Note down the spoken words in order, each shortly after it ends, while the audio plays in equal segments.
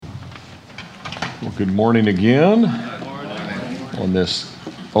Well, good morning again on this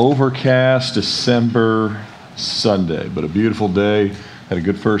overcast December Sunday, but a beautiful day. Had a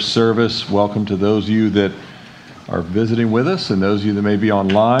good first service. Welcome to those of you that are visiting with us and those of you that may be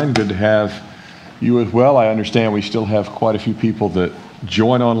online. Good to have you as well. I understand we still have quite a few people that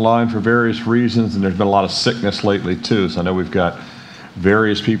join online for various reasons, and there's been a lot of sickness lately too. So I know we've got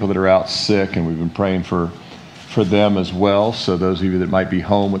various people that are out sick, and we've been praying for them as well. So those of you that might be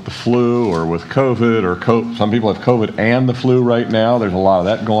home with the flu or with COVID, or some people have COVID and the flu right now. There's a lot of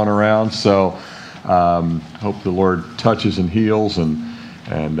that going around. So hope the Lord touches and heals and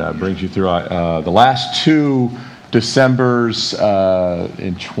brings you through. The last two Decembers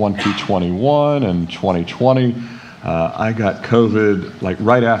in 2021 and 2020, I got COVID like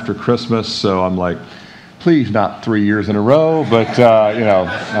right after Christmas. So I'm like, please not 3 years in a row, but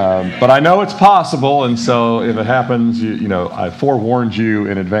but I know it's possible, and so if it happens, I forewarned you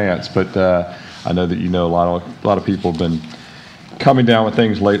in advance. But I know that a lot of people have been coming down with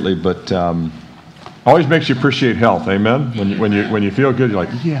things lately, but always makes you appreciate health. Amen. When you feel good, you're like,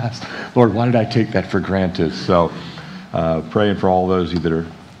 yes, Lord, why did I take that for granted? So praying for all those of you that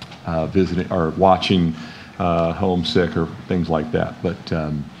are visiting or watching homesick or things like that, but.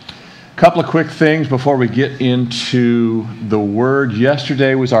 Couple of quick things before we get into the Word.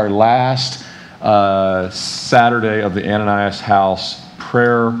 Yesterday was our last Saturday of the Ananias House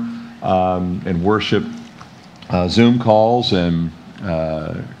prayer and worship Zoom calls, and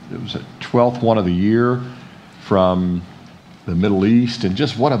it was the 12th one of the year from the Middle East, and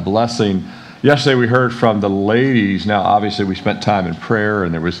just what a blessing. Yesterday we heard from the ladies. Now obviously we spent time in prayer,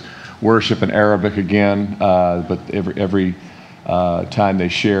 and there was worship in Arabic again, but every time they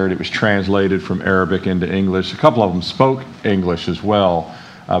shared, it was translated from Arabic into English. A couple of them spoke English as well,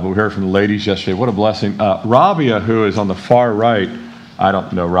 but we heard from the ladies yesterday. What a blessing. Rabia, who is on the far right, I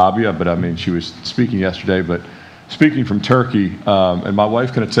don't know Rabia, but I mean, she was speaking yesterday, but speaking from Turkey, and my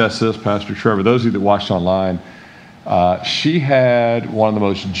wife can attest to this, Pastor Trevor, those of you that watched online, she had one of the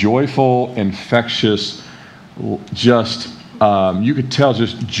most joyful, infectious, just, you could tell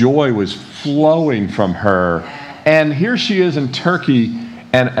just joy was flowing from her. And here she is in Turkey,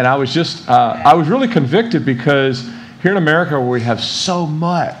 and I was just, I was really convicted because here in America where we have so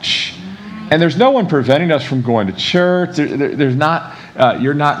much, and there's no one preventing us from going to church. There's not,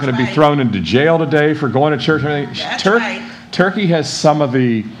 you're not going to be thrown into jail today for going to church or anything. Turkey has some of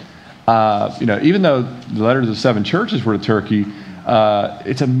the, even though the letters of the seven churches were to Turkey,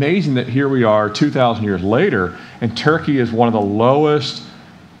 it's amazing that here we are 2,000 years later, and Turkey is one of the lowest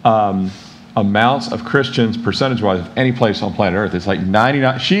amounts of Christians percentage-wise of any place on planet Earth. It's like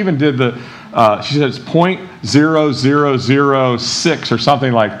 99. She even did she said it's 0.0006 or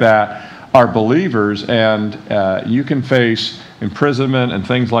something like that are believers, and you can face imprisonment and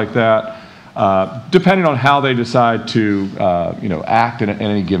things like that, depending on how they decide to act in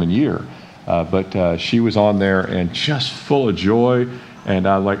any given year. But she was on there and just full of joy, and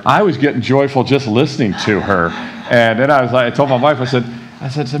I was getting joyful just listening to her. And then I told my wife, I said,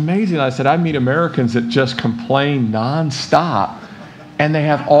 it's amazing. I said, I meet Americans that just complain nonstop, and they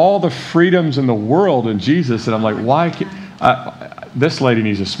have all the freedoms in the world in Jesus. And I'm like, why? This lady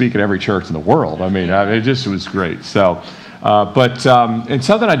needs to speak at every church in the world. I mean, it just was great. So, and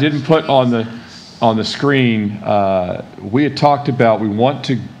something I didn't put on the screen, we had talked about we want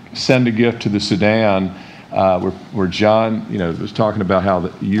to send a gift to the Sudan, where John, was talking about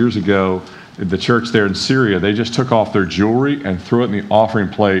how years ago, the church there in Syria, they just took off their jewelry and threw it in the offering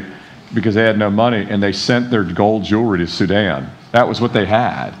plate because they had no money, and they sent their gold jewelry to Sudan. That was what they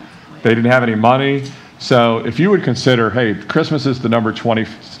had. They didn't have any money. So if you would consider, hey, Christmas is the number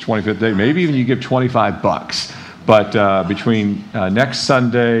 25th day, maybe even you give $25. But between next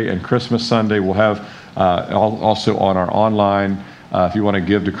Sunday and Christmas Sunday, we'll have also on our online, if you want to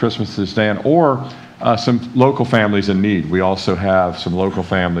give to Christmas to Sudan, or some local families in need. We also have some local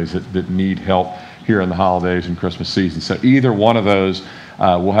families that need help here in the holidays and Christmas season. So either one of those,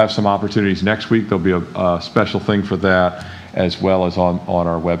 we'll have some opportunities next week. There'll be a special thing for that, as well as on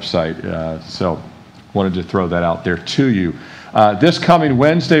our website. So wanted to throw that out there to you. This coming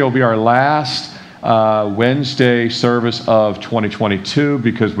Wednesday will be our last Wednesday service of 2022,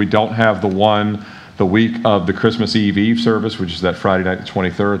 because we don't have the week of the Christmas Eve service, which is that Friday night, the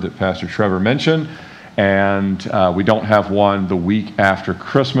 23rd, that Pastor Trevor mentioned. And we don't have one the week after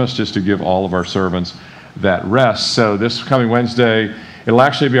Christmas, just to give all of our servants that rest. So this coming Wednesday, it'll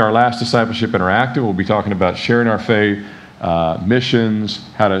actually be our last Discipleship Interactive. We'll be talking about sharing our faith, missions,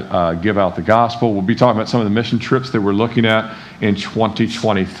 how to give out the gospel. We'll be talking about some of the mission trips that we're looking at in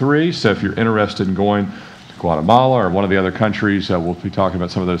 2023. So if you're interested in going, Guatemala or one of the other countries. We'll be talking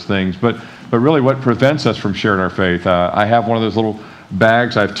about some of those things. But really what prevents us from sharing our faith, I have one of those little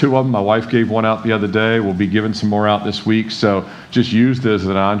bags. I have 2 of them. My wife gave one out the other day. We'll be giving some more out this week. So just use this as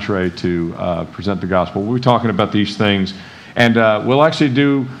an entree to present the gospel. We'll be talking about these things. And we'll actually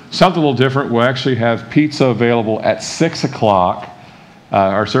do something a little different. We'll actually have pizza available at 6 o'clock.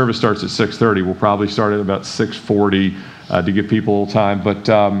 Our service starts at 6:30. We'll probably start at about 6:40 to give people a little time. But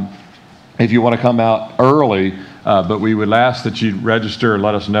if you want to come out early, but we would ask that you register and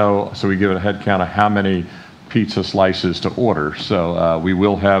let us know so we give it a head count of how many pizza slices to order. So we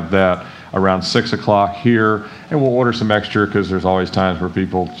will have that around 6 o'clock here, and we'll order some extra because there's always times where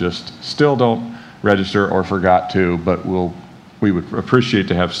people just still don't register or forgot to, but we would appreciate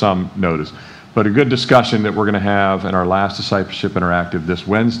to have some notice. But a good discussion that we're going to have in our last Discipleship Interactive this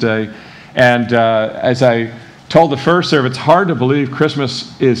Wednesday. And as I told the first service, it's hard to believe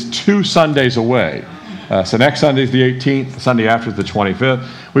Christmas is 2 Sundays away. So next Sunday is the 18th, the Sunday after is the 25th.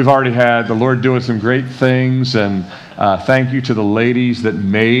 We've already had the Lord doing some great things, and thank you to the ladies that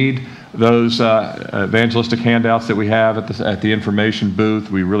made those evangelistic handouts that we have at the information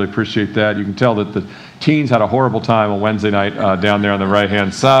booth. We really appreciate that. You can tell that the teens had a horrible time on Wednesday night down there on the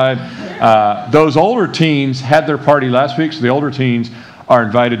right-hand side. Those older teens had their party last week, so the older teens are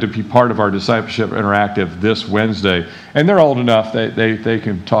invited to be part of our Discipleship Interactive this Wednesday. And they're old enough, they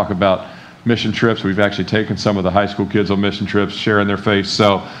can talk about mission trips. We've actually taken some of the high school kids on mission trips, sharing their faith.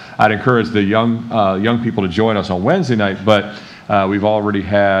 So I'd encourage the young people to join us on Wednesday night, but we've already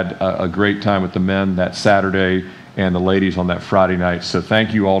had a great time with the men that Saturday and the ladies on that Friday night. So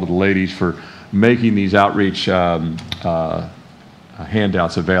thank you all to the ladies for making these outreach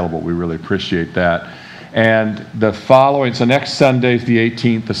handouts available. We really appreciate that. And so next Sunday is the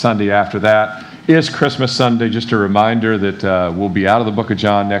 18th. The Sunday after that is Christmas Sunday. Just a reminder that we'll be out of the book of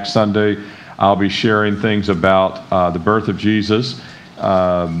John next Sunday. I'll be sharing things about the birth of Jesus.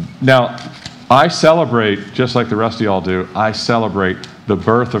 Now, I celebrate, just like the rest of y'all do, I celebrate the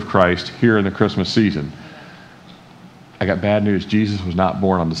birth of Christ here in the Christmas season. I got bad news. Jesus was not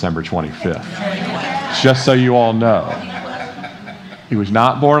born on December 25th. Just so you all know. He was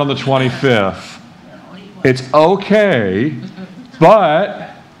not born on the 25th. It's okay,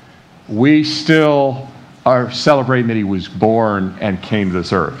 but we still are celebrating that he was born and came to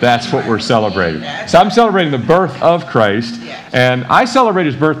this earth. That's what we're celebrating. So I'm celebrating the birth of Christ, and I celebrate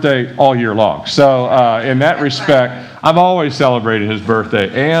his birthday all year long. So in that respect, I've always celebrated his birthday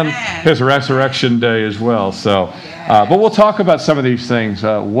and his resurrection day as well. So, but we'll talk about some of these things.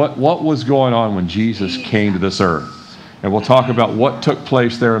 What was going on when Jesus came to this earth? And we'll talk about what took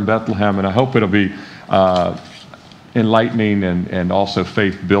place there in Bethlehem, and I hope it'll be enlightening and also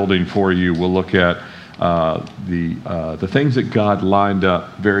faith-building for you. We'll look at the things that God lined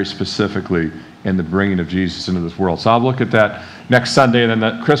up very specifically in the bringing of Jesus into this world. So I'll look at that next Sunday, and then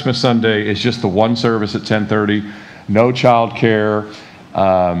that Christmas Sunday is just the one service at 10:30, no child care.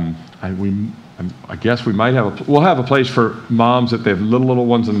 I guess we might have we'll have a place for moms if they have little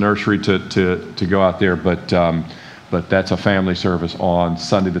ones in the nursery to go out there, but that's a family service on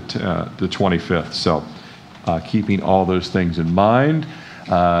Sunday the 25th. So keeping all those things in mind.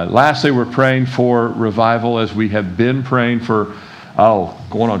 Lastly, we're praying for revival, as we have been praying for,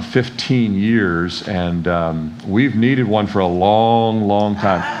 going on 15 years, and we've needed one for a long, long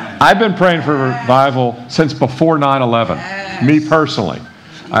time. I've been praying for revival since before 9/11, me personally.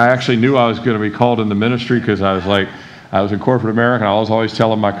 I actually knew I was going to be called in the ministry because I was in corporate America, and I was always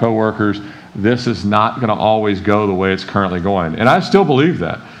telling my coworkers, this is not going to always go the way it's currently going. And I still believe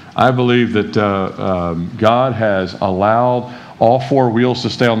that. I believe that God has allowed all 4 wheels to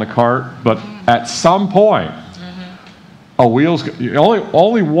stay on the cart, but at some point,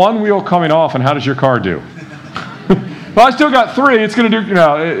 only one wheel coming off, and how does your car do? Well, I still got 3. It's going to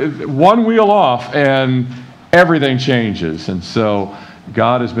do, one wheel off, and everything changes. And so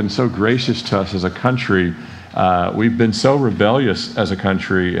God has been so gracious to us as a country. We've been so rebellious as a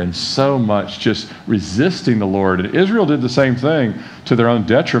country and so much just resisting the Lord. And Israel did the same thing to their own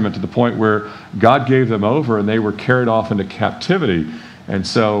detriment, to the point where God gave them over and they were carried off into captivity. And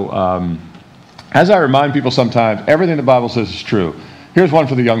so, as I remind people sometimes, everything the Bible says is true. Here's one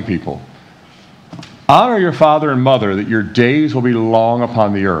for the young people. Honor your father and mother, that your days will be long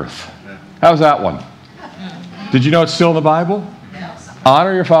upon the earth. How's that one? Did you know it's still in the Bible?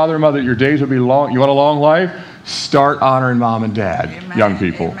 Honor your father and mother, that your days will be long. You want a long life? Start honoring mom and dad, amen, young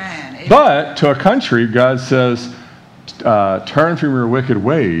people. Amen. But to a country, God says, turn from your wicked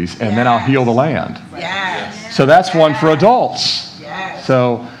ways, and then I'll heal the land. Yes. So that's one for adults. Yes.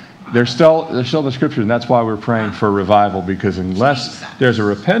 So there's still the scripture, and that's why we're praying for revival, because unless there's a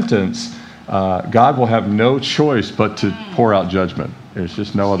repentance, God will have no choice but to pour out judgment. There's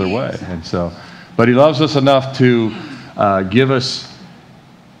just no other way. And so, but he loves us enough to give us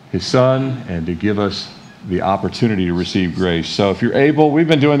his son and to give us the opportunity to receive grace. So if you're able, we've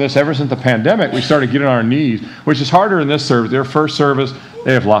been doing this ever since the pandemic. We started getting on our knees, which is harder in this service. Their first service,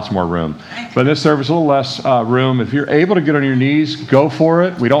 they have lots more room. But in this service, a little less room. If you're able to get on your knees, go for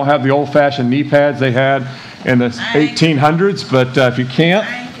it. We don't have the old-fashioned knee pads they had in the 1800s, but if you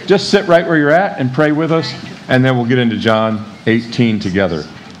can't, just sit right where you're at and pray with us, and then we'll get into John 18 together.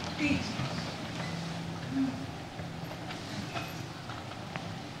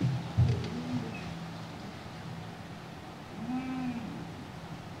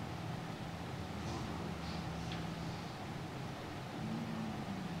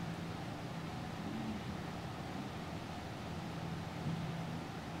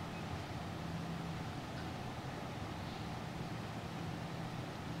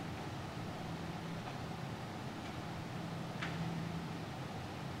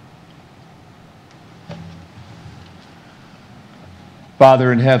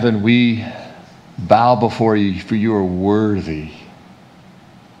 Father in heaven, we bow before you, for you are worthy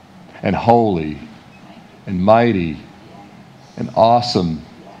and holy and mighty and awesome.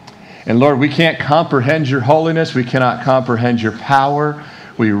 And Lord, we can't comprehend your holiness. We cannot comprehend your power.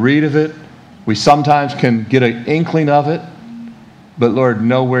 We read of it. We sometimes can get an inkling of it. But Lord,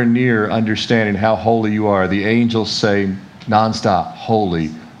 nowhere near understanding how holy you are. The angels say nonstop, holy,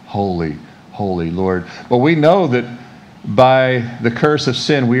 holy, holy, Lord. But we know that by the curse of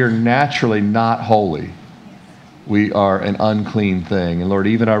sin, we are naturally not holy. We are an unclean thing. And Lord,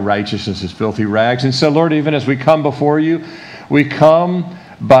 even our righteousness is filthy rags. And so, Lord, even as we come before you, we come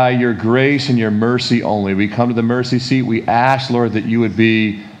by your grace and your mercy only. We come to the mercy seat. We ask, Lord, that you would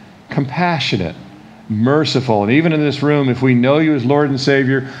be compassionate, merciful. And even in this room, if we know you as Lord and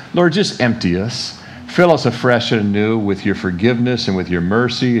Savior, Lord, just empty us. Fill us afresh and anew with your forgiveness and with your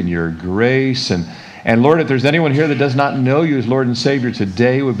mercy and your grace. And Lord, if there's anyone here that does not know you as Lord and Savior,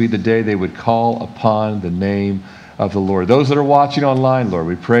 today would be the day they would call upon the name of the Lord. Those that are watching online, Lord,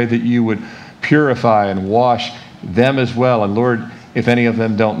 we pray that you would purify and wash them as well. And Lord, if any of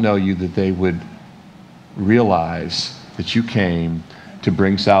them don't know you, that they would realize that you came to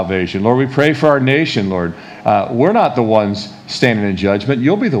bring salvation. Lord, we pray for our nation, Lord. We're not the ones standing in judgment.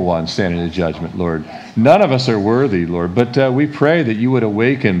 You'll be the one standing in judgment, Lord. None of us are worthy, Lord, but we pray that you would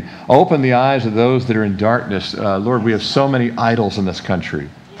awaken, open the eyes of those that are in darkness. Lord, we have so many idols in this country.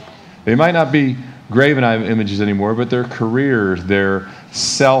 They might not be graven images anymore, but their careers, their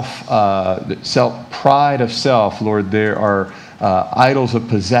pride of self, Lord, there are idols of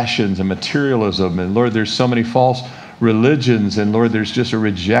possessions and materialism, and Lord, there's so many false religions, and Lord, there's just a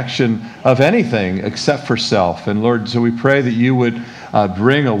rejection of anything except for self. And Lord, so we pray that you would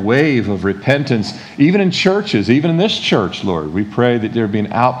bring a wave of repentance, even in churches, even in this church, Lord. We pray that there would be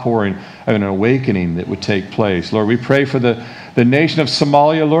an outpouring of an awakening that would take place. Lord, we pray for the nation of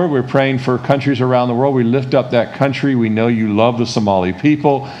Somalia, Lord. We're praying for countries around the world. We lift up that country. We know you love the Somali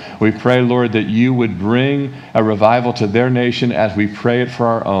people. We pray, Lord, that you would bring a revival to their nation as we pray it for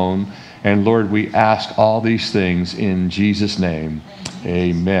our own. And Lord, we ask all these things in Jesus' name.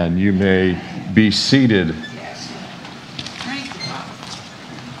 Amen. You may be seated.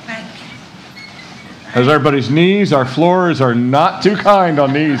 As everybody's knees, our floors are not too kind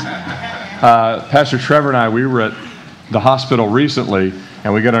on knees. Pastor Trevor and I, we were at the hospital recently,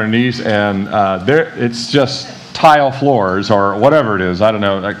 and we got on our knees, and it's just tile floors or whatever it is. I don't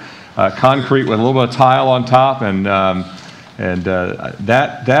know, like concrete with a little bit of tile on top, and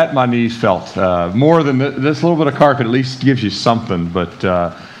that my knees felt more than this little bit of carpet. At least gives you something. But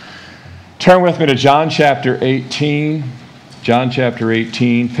turn with me to John chapter 18. John chapter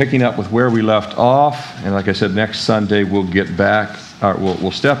 18, picking up with where we left off. And like I said, next Sunday we'll get back. We'll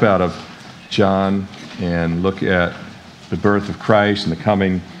step out of John and look at the birth of Christ and the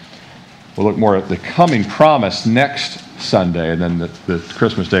coming. We'll look more at the coming promise next Sunday, and then the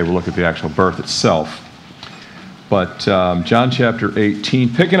Christmas Day we'll look at the actual birth itself. But John chapter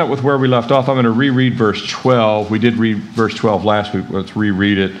 18, picking up with where we left off, I'm going to reread verse 12. We did read verse 12 last week. Let's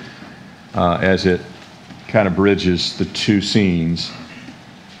reread it as it kind of bridges the two scenes.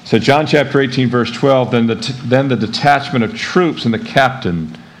 So John chapter 18, verse 12, then the detachment of troops and the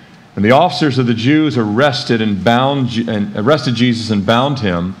captain and the officers of the Jews arrested Jesus and bound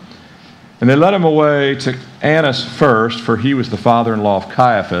him. And they led him away to Annas first, for he was the father-in-law of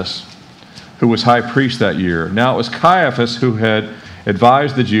Caiaphas, who was high priest that year. Now it was Caiaphas who had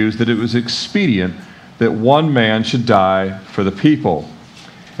advised the Jews that it was expedient that one man should die for the people.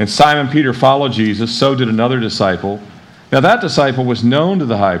 And Simon Peter followed Jesus, so did another disciple. Now that disciple was known to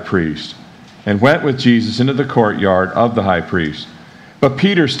the high priest. and went with Jesus into the courtyard of the high priest. But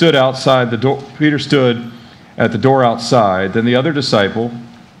Peter stood outside the door. Peter stood at the door outside. Then the other disciple,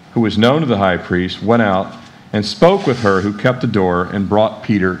 who was known to the high priest, went out and spoke with her who kept the door and brought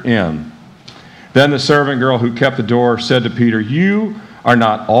Peter in. Then the servant girl who kept the door said to Peter, "You are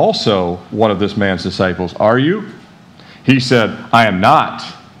not also one of this man's disciples, are you?" He said, "I am not."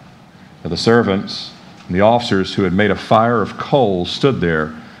 Now the servants and the officers who had made a fire of coals stood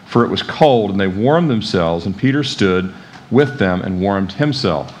there, for it was cold, and they warmed themselves, and Peter stood with them and warmed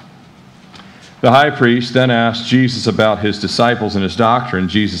himself. The high priest then asked Jesus about his disciples and his doctrine.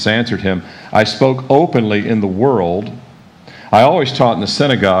 Jesus answered him, "I spoke openly in the world. I always taught in the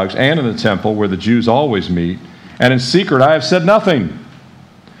synagogues and in the temple where the Jews always meet, and in secret I have said nothing.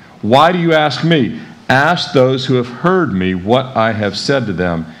 Why do you ask me? Ask those who have heard me what I have said to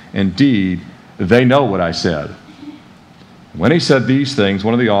them. Indeed, they know what I said." When he said these things,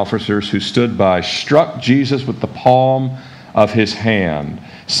 one of the officers who stood by struck Jesus with the palm of his hand,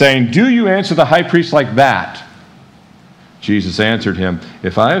 saying, "Do you answer the high priest like that?" Jesus answered him,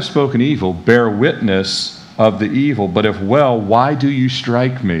 "If I have spoken evil, bear witness of the evil, but if well, why do you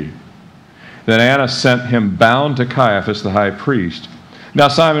strike me?" Then Annas sent him bound to Caiaphas the high priest. Now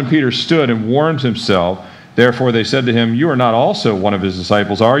Simon Peter stood and warmed himself. Therefore they said to him, "You are not also one of his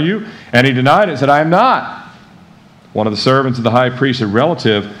disciples, are you?" And he denied it and said, "I am not." One of the servants of the high priest, a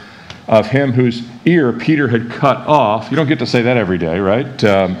relative of him whose ear Peter had cut off. You don't get to say that every day, right?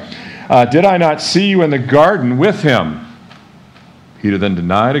 "Did I not see you in the garden with him?" Peter then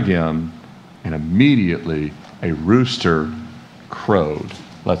denied again, and immediately a rooster crowed.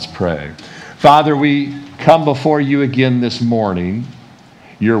 Let's pray. Father, we come before you again this morning,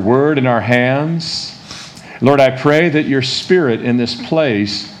 your word in our hands. Lord, I pray that your Spirit in this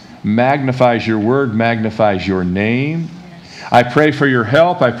place magnifies your word, magnifies your name. I pray for your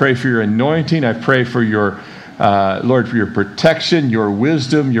help. I pray for your anointing. I pray for your, Lord, for your protection, your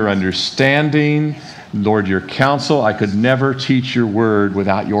wisdom, your understanding, Lord, your counsel. I could never teach your word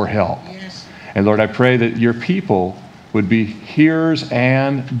without your help. Yes. And Lord, I pray that your people would be hearers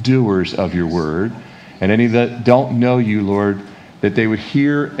and doers of your word. And any that don't know you, Lord, that they would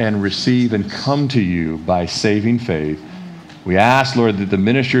hear and receive and come to you by saving faith. We ask, Lord, that the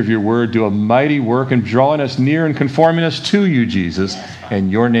ministry of your word do a mighty work in drawing us near and conforming us to you, Jesus. In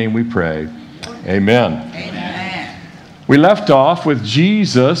your name we pray. Amen. Amen. We left off with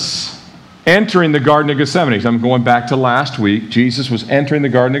Jesus entering the Garden of Gethsemane. So I'm going back to last week. Jesus was entering the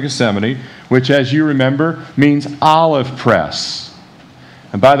Garden of Gethsemane, which, as you remember, means olive press.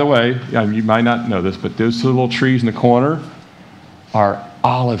 And by the way, you might not know this, but those two little trees in the corner are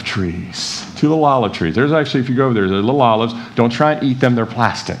olive trees. Two little olive trees. There's actually, if you go over there, there's little olives. Don't try and eat them. They're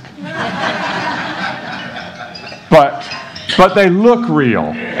plastic. But they look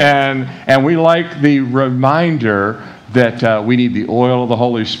real. And we like the reminder that we need the oil of the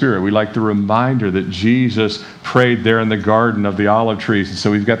Holy Spirit. We like the reminder that Jesus prayed there in the garden of the olive trees. And so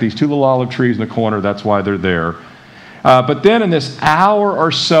we've got these two little olive trees in the corner. That's why they're there. But then in this hour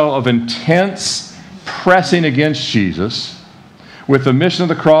or so of intense pressing against Jesus, with the mission of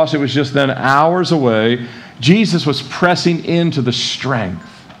the cross, it was just then hours away. Jesus was pressing into the strength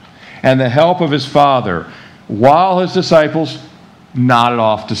and the help of his Father while his disciples nodded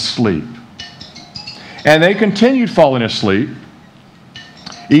off to sleep. And they continued falling asleep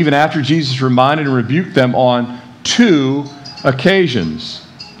even after Jesus reminded and rebuked them on 2 occasions.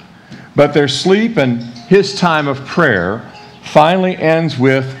 But their sleep and his time of prayer finally ends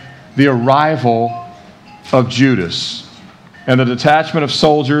with the arrival of Judas and the detachment of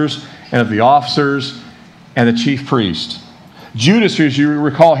soldiers and of the officers and the chief priest. Judas, as you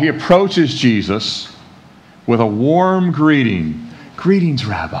recall, he approaches Jesus with a warm greeting. "Greetings,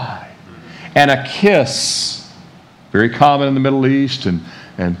 Rabbi." And a kiss, very common in the Middle East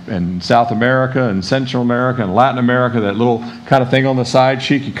and South America and Central America and Latin America, that little kind of thing on the side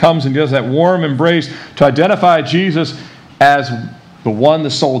cheek. He comes and does that warm embrace to identify Jesus as the one the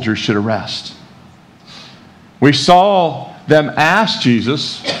soldiers should arrest. We saw them ask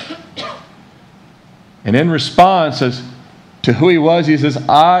Jesus, and in response as to who he was, he says,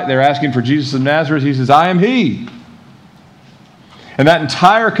 they're asking for Jesus of Nazareth. He says, "I am he." And that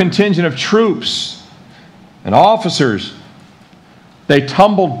entire contingent of troops and officers, they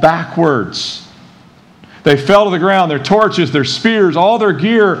tumbled backwards. They fell to the ground. Their torches, their spears, all their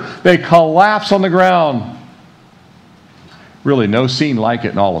gear, they collapsed on the ground. Really no scene like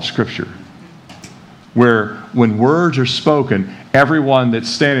it in all of Scripture, where when words are spoken, everyone that's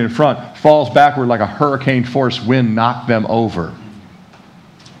standing in front falls backward like a hurricane-force wind knocked them over.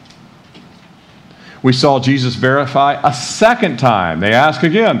 We saw Jesus verify a second time. They ask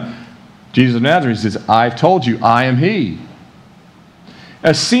again, Jesus of Nazareth, he says, I've told you, I am he.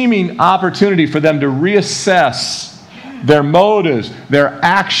 A seeming opportunity for them to reassess their motives, their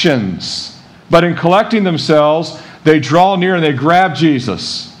actions. But in collecting themselves, they draw near and they grab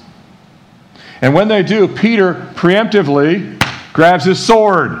Jesus. And when they do, Peter preemptively grabs his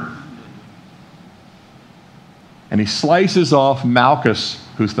sword. And he slices off Malchus,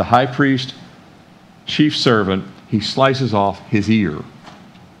 who's the high priest, chief servant. He slices off his ear.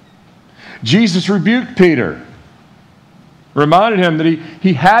 Jesus rebuked Peter, reminded him that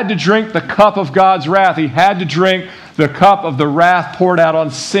he had to drink the cup of God's wrath. He had to drink the cup of the wrath poured out on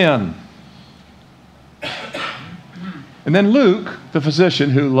sin. And then Luke, the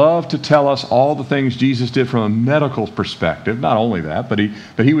physician who loved to tell us all the things Jesus did from a medical perspective, not only that, but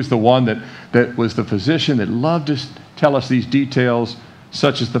he was the one that was the physician that loved to tell us these details,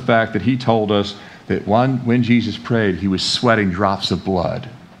 such as the fact that he told us that when Jesus prayed, he was sweating drops of blood.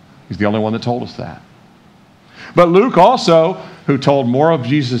 He's the only one that told us that. But Luke also, who told more of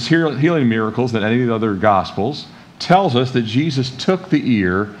Jesus' healing miracles than any of the other Gospels, tells us that Jesus took the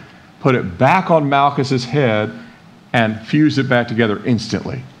ear, put it back on Malchus's head, and fused it back together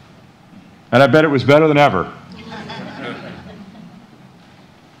instantly. And I bet it was better than ever.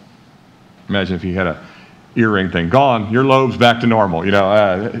 Imagine if he had a earring thing. Gone, your lobe's back to normal. You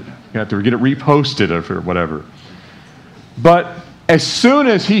have to get it reposted or whatever. But as soon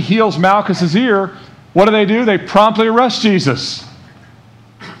as he heals Malchus's ear, what do? They promptly arrest Jesus.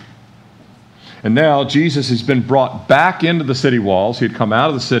 And now Jesus has been brought back into the city walls. He had come out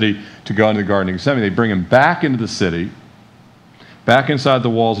of the city to go into the Garden of Gethsemane. They bring him back into the city, back inside the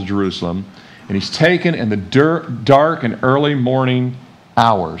walls of Jerusalem, and he's taken in the dark and early morning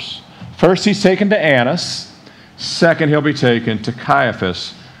hours. First, he's taken to Annas. Second, he'll be taken to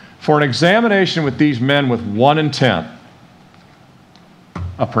Caiaphas for an examination with these men with one intent: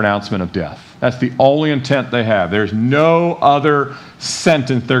 a pronouncement of death. That's the only intent they have. There's no other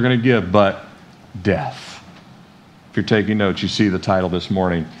sentence they're going to give but death. If you're taking notes, you see the title this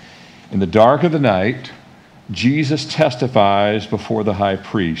morning. In the dark of the night, Jesus testifies before the high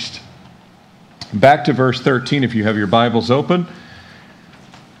priest. Back to verse 13, if you have your Bibles open.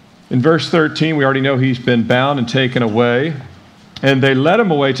 In verse 13, we already know he's been bound and taken away. And they led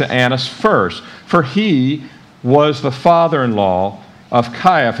him away to Annas first, for he was the father-in-law of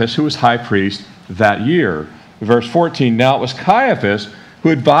Caiaphas, who was high priest that year. Verse 14, now it was Caiaphas who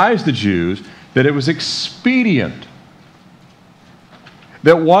advised the Jews that it was expedient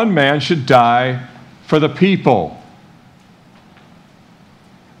that one man should die for the people.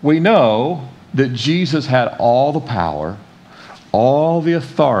 We know that Jesus had all the power, all the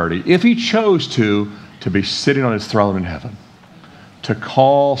authority, if he chose to be sitting on his throne in heaven, to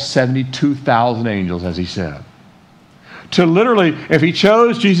call 72,000 angels, as he said. To literally, if he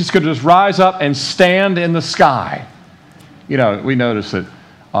chose, Jesus could just rise up and stand in the sky. We notice that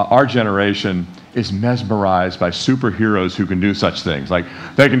our generation is mesmerized by superheroes who can do such things. Like,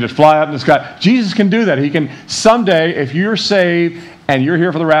 they can just fly up in the sky. Jesus can do that. He can someday, if you're saved and you're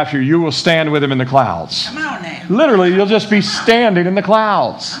here for the rapture, you will stand with him in the clouds. Come on now. Literally, you'll just be standing in the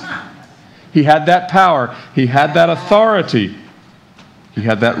clouds. He had that power. He had that authority. He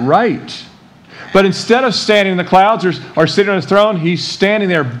had that right. But instead of standing in the clouds or sitting on his throne, he's standing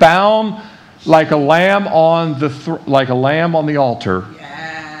there bound like a lamb on the altar.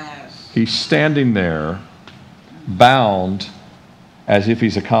 Yes. He's standing there bound as if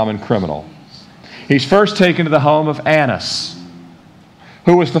he's a common criminal. He's first taken to the home of Annas,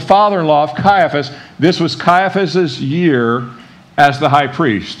 who was the father-in-law of Caiaphas. This was Caiaphas' year as the high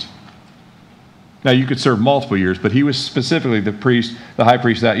priest. Now, you could serve multiple years, but he was specifically the high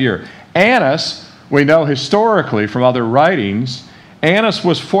priest that year. Annas, we know historically from other writings, Annas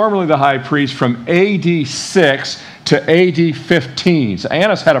was formerly the high priest from AD 6 to AD 15. So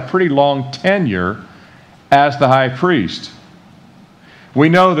Annas had a pretty long tenure as the high priest. We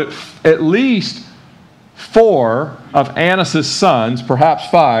know that at least 4 of Annas' sons, perhaps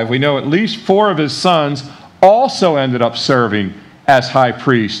 5, we know at least 4 of his sons also ended up serving as high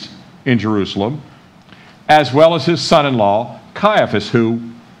priest in Jerusalem, as well as his son-in-law, Caiaphas, who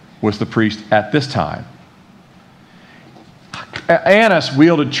was the priest at this time. Annas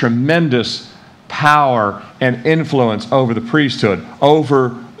wielded tremendous power and influence over the priesthood,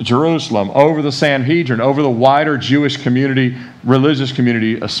 over Jerusalem, over the Sanhedrin, over the wider Jewish community, religious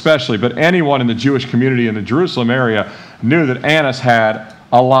community especially. But anyone in the Jewish community in the Jerusalem area knew that Annas had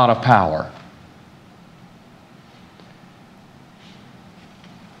a lot of power.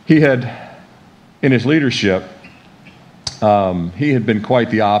 He had, in his leadership, he had been quite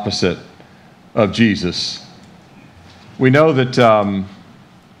the opposite of Jesus. We know that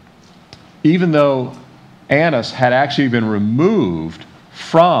even though Annas had actually been removed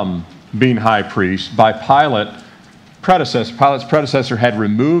from being high priest by Pilate's predecessor had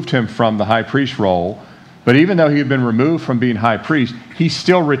removed him from the high priest role, but even though he had been removed from being high priest, he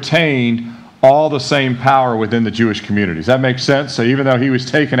still retained all the same power within the Jewish community. Does that make sense? So even though he was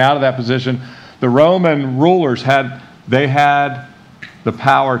taken out of that position, the Roman rulers had the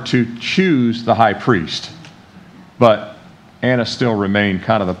power to choose the high priest. But Annas still remained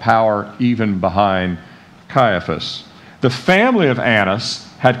kind of the power even behind Caiaphas. The family of Annas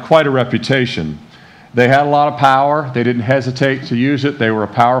had quite a reputation. They had a lot of power. They didn't hesitate to use it. They were a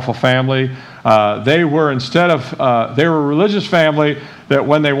powerful family. They were a religious family that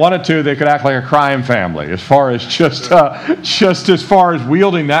when they wanted to, they could act like a crime family as far as just as far as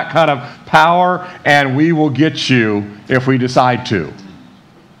wielding that kind of power, and we will get you if we decide to.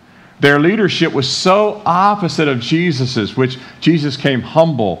 Their leadership was so opposite of Jesus's, which Jesus came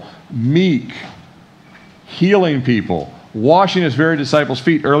humble, meek, healing people, washing his very disciples'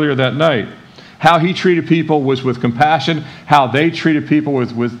 feet earlier that night. How he treated people was with compassion. How they treated people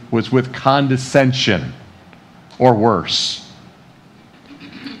was with condescension, or worse.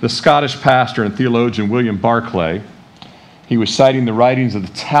 The Scottish pastor and theologian William Barclay, he was citing the writings of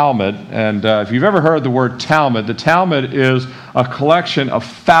the Talmud. And if you've ever heard the word Talmud, the Talmud is a collection of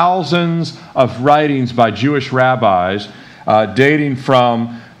thousands of writings by Jewish rabbis dating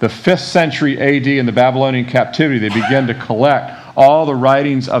from the 5th century AD in the Babylonian captivity. They began to collect all the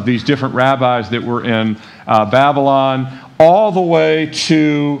writings of these different rabbis that were in Babylon, all the way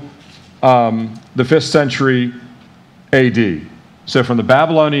to the 5th century AD. So from the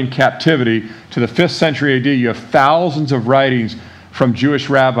Babylonian captivity to the 5th century AD, you have thousands of writings from Jewish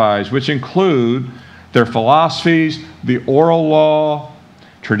rabbis, which include their philosophies, the oral law,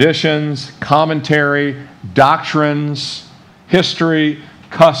 traditions, commentary, doctrines, history,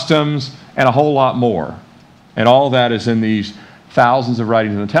 customs, and a whole lot more. And all that is in these thousands of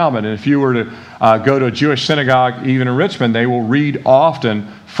writings in the Talmud. And if you were to go to a Jewish synagogue, even in Richmond, they will read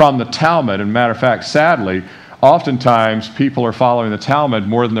often from the Talmud. And matter of fact, sadly, oftentimes people are following the Talmud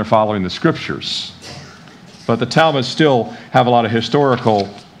more than they're following the Scriptures. But the Talmud still have a lot of historical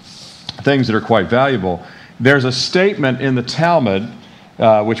things that are quite valuable. There's a statement in the Talmud,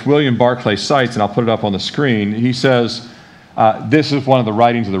 which William Barclay cites, and I'll put it up on the screen. He says, this is one of the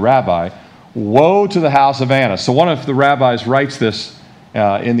writings of the rabbi, "Woe to the house of Annas." So one of the rabbis writes this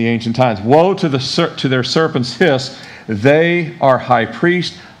in the ancient times. "Woe to their serpent's hiss. They are high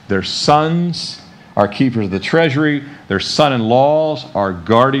priests. Their sons are keepers of the treasury. Their son-in-laws are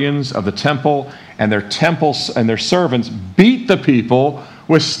guardians of the temple. And their temples and their servants beat the people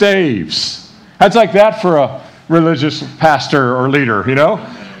with staves." That's like that for a religious pastor or leader, you know?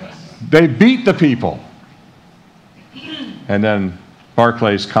 They beat the people. And then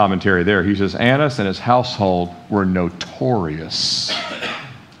Barclay's commentary there, he says, Annas and his household were notorious.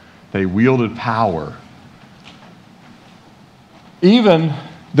 They wielded power. Even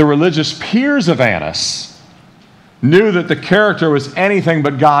the religious peers of Annas knew that the character was anything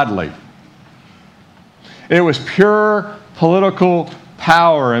but godly. It was pure political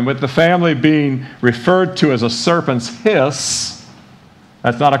power, and with the family being referred to as a serpent's hiss,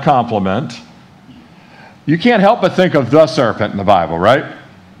 that's not a compliment. You can't help but think of the serpent in the Bible, right?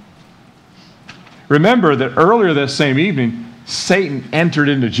 Remember that earlier this same evening, Satan entered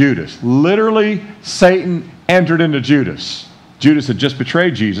into Judas. Literally, Satan entered into Judas. Judas had just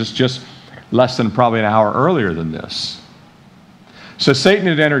betrayed Jesus just less than probably an hour earlier than this. So Satan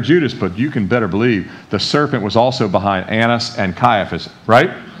had entered Judas, but you can better believe the serpent was also behind Annas and Caiaphas,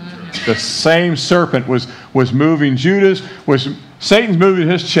 right? The same serpent was moving Judas, Satan's moving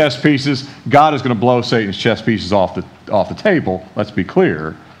his chess pieces. God is going to blow Satan's chess pieces off the table, let's be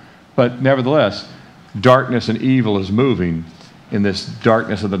clear. But nevertheless, darkness and evil is moving in this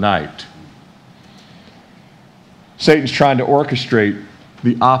darkness of the night. Satan's trying to orchestrate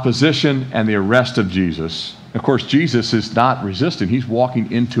the opposition and the arrest of Jesus. Of course, Jesus is not resisting. He's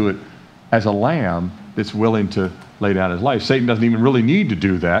walking into it as a lamb that's willing to lay down his life. Satan doesn't even really need to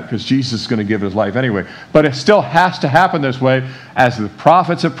do that because Jesus is going to give his life anyway. But it still has to happen this way. As the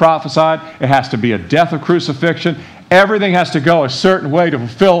prophets have prophesied, it has to be a death of crucifixion. Everything has to go a certain way to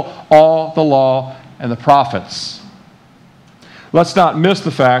fulfill all the law and the prophets. Let's not miss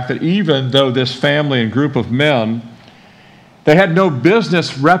the fact that even though this family and group of men, they had no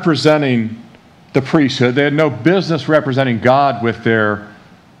business representing the priesthood. They had no business representing God with their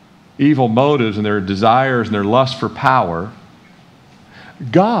evil motives and their desires and their lust for power.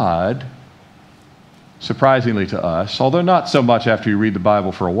 God, surprisingly to us, although not so much after you read the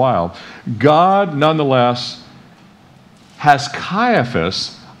Bible for a while, God nonetheless has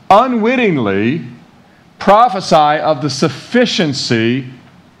Caiaphas unwittingly prophesy of the sufficiency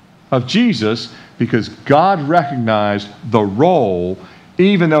of Jesus because God recognized the role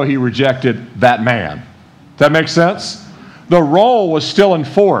even though he rejected that man. Does that make sense? The role was still in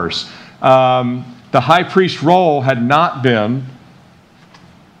force. The high priest role had not been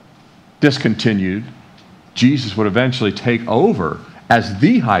discontinued. Jesus would eventually take over as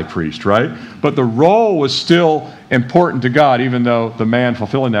the high priest, right? But the role was still important to God, even though the man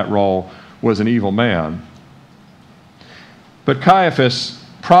fulfilling that role was an evil man. But Caiaphas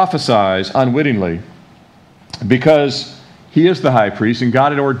prophesies unwittingly because he is the high priest, and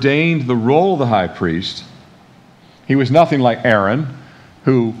God had ordained the role of the high priest. He was nothing like Aaron,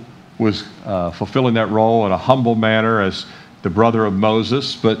 who was fulfilling that role in a humble manner as the brother of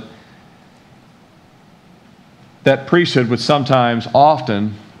Moses, but that priesthood would sometimes,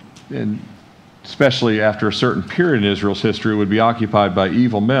 often, and especially after a certain period in Israel's history, would be occupied by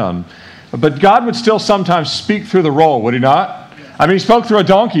evil men. But God would still sometimes speak through the role, would he not? I mean, he spoke through a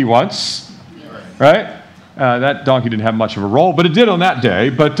donkey once, right? That donkey didn't have much of a role, but it did on that day,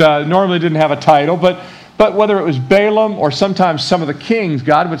 but normally didn't have a title. But whether it was Balaam or sometimes some of the kings,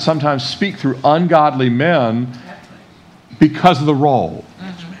 God would sometimes speak through ungodly men because of the role.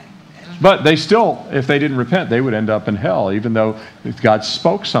 But they still, if they didn't repent, they would end up in hell, even though God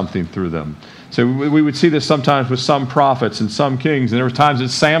spoke something through them. So we would see this sometimes with some prophets and some kings. And there were times that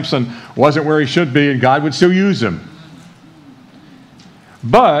Samson wasn't where he should be, and God would still use him.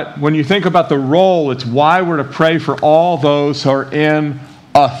 But when you think about the role, it's why we're to pray for all those who are in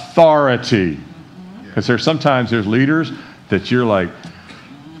authority. Because sometimes there's leaders that you're like,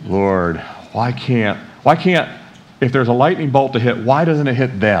 Lord, why can't, if there's a lightning bolt to hit, why doesn't it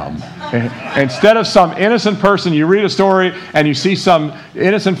hit them? Instead of some innocent person, you read a story and you see some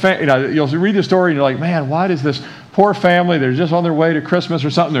innocent, you'll read the story and you're like, man, why does this poor family, they're just on their way to Christmas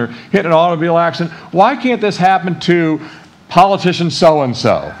or something, they're hitting an automobile accident. Why can't this happen to politician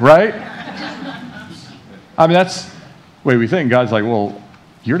so-and-so, right? I mean, that's the way we think. God's like, well,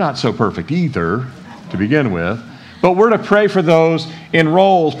 you're not so perfect either to begin with. But we're to pray for those in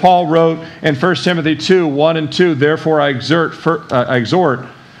roles. Paul wrote in 1 Timothy 2, 1 and 2, therefore I exhort,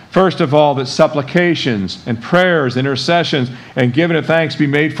 first of all, that supplications and prayers, intercessions, and giving of thanks be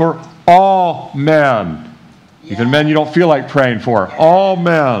made for all men. Yeah. Even men you don't feel like praying for. Yeah. All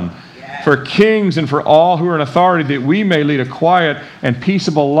men. Yeah. For kings and for all who are in authority, that we may lead a quiet and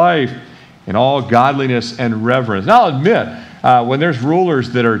peaceable life in all godliness and reverence. Now I'll admit, when there's rulers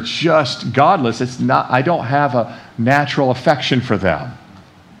that are just godless, I don't have a natural affection for them.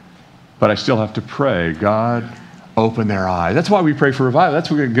 But I still have to pray, God, open their eyes. That's why we pray for revival. That's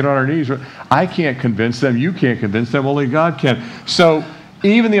why we get on our knees. I can't convince them. You can't convince them. Only God can. So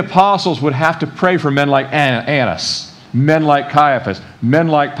even the apostles would have to pray for men like Annas, men like Caiaphas, men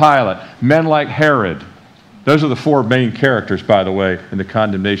like Pilate, men like Herod. Those are the four main characters, by the way, in the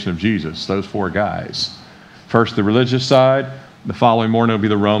condemnation of Jesus, those four guys. First, the religious side. The following morning will be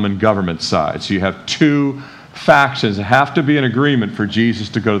the Roman government side. So you have two factions that have to be in agreement for Jesus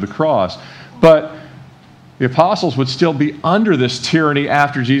to go to the cross. But the apostles would still be under this tyranny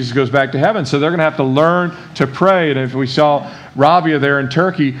after Jesus goes back to heaven. So they're going to have to learn to pray. And if we saw Rabia there in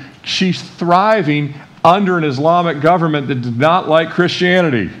Turkey, she's thriving under an Islamic government that did not like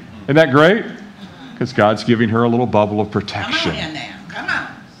Christianity. Isn't that great? Because God's giving her a little bubble of protection. Come on now. Come on.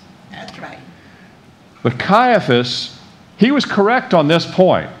 That's right. But Caiaphas, he was correct on this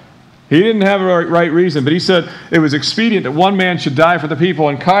point. He didn't have a right reason, but he said it was expedient that one man should die for the people,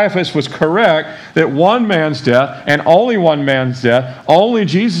 and Caiaphas was correct that one man's death, and only one man's death, only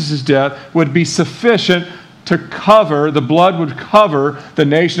Jesus' death, would be sufficient to cover, the blood would cover the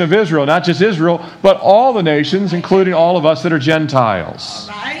nation of Israel. Not just Israel, but all the nations, including all of us that are Gentiles.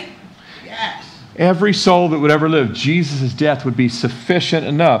 All right? Yes. Every soul that would ever live, Jesus' death would be sufficient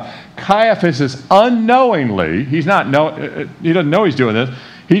enough. Caiaphas is unknowingly, he doesn't know he's doing this,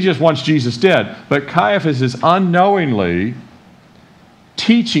 he just wants Jesus dead. But Caiaphas is unknowingly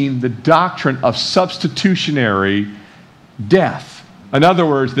teaching the doctrine of substitutionary death. In other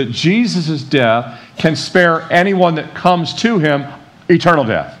words, that Jesus' death can spare anyone that comes to him eternal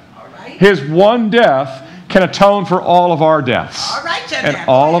death. All right. His one death can atone for all of our deaths. All right, and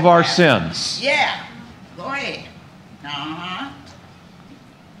all of our sins. Yeah. Go ahead. Uh-huh.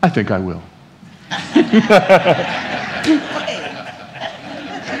 I think I will.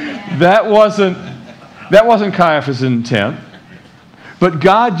 That wasn't Caiaphas' intent, but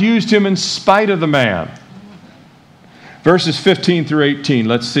God used him in spite of the man. Verses 15 through 18,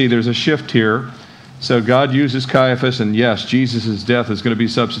 let's see, there's a shift here. So God uses Caiaphas, and yes, Jesus' death is going to be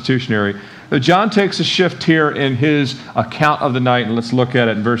substitutionary. John takes a shift here in his account of the night, and let's look at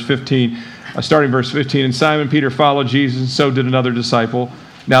it in verse 15, starting verse 15. And Simon Peter followed Jesus, and so did another disciple.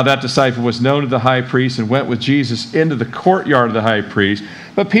 Now that disciple was known to the high priest and went with Jesus into the courtyard of the high priest.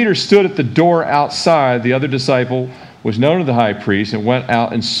 But Peter stood at the door outside. The other disciple was known to the high priest and went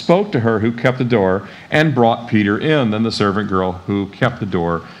out and spoke to her who kept the door and brought Peter in. Then the servant girl who kept the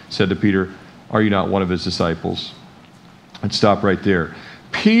door said to Peter, "Are you not one of his disciples?" And stop right there.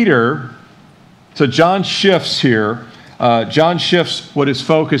 Peter, so John shifts here. John shifts what his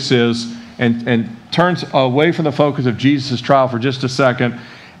focus is and turns away from the focus of Jesus' trial for just a second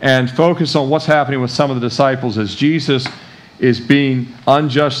and focus on what's happening with some of the disciples as Jesus is being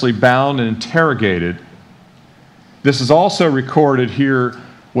unjustly bound and interrogated. This is also recorded here,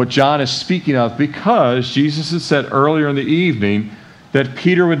 what John is speaking of, because Jesus had said earlier in the evening that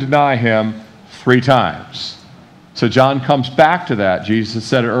Peter would deny him 3 times. So John comes back to that. Jesus had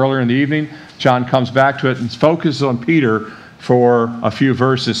said it earlier in the evening. John comes back to it and focuses on Peter for a few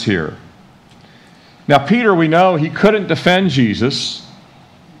verses here. Now, Peter, we know he couldn't defend Jesus.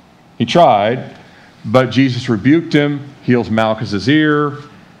 He tried, but Jesus rebuked him, heals Malchus's ear.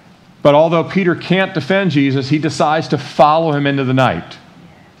 But although Peter can't defend Jesus, he decides to follow him into the night,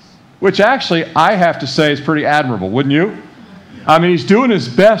 which actually I have to say is pretty admirable, wouldn't you? I mean, he's doing his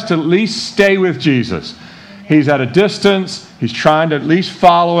best to at least stay with Jesus. He's at a distance. He's trying to at least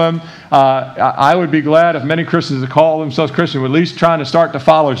follow him. I would be glad if many Christians that call themselves Christian were at least trying to start to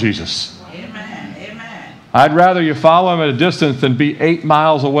follow Jesus. Amen. Amen. I'd rather you follow him at a distance than be 8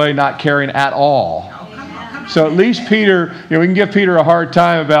 miles away not caring at all. So at least Peter, we can give Peter a hard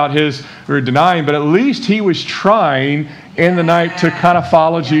time about his denying, but at least he was trying in the night to kind of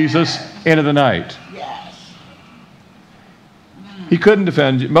follow Jesus into the night. Yes. He couldn't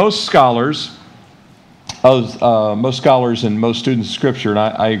defend. Most scholars and most students of Scripture, and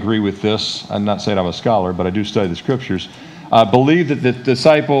I agree with this. I'm not saying I'm a scholar, but I do study the Scriptures. Believe that the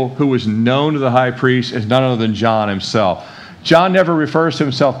disciple who was known to the high priest is none other than John himself. John never refers to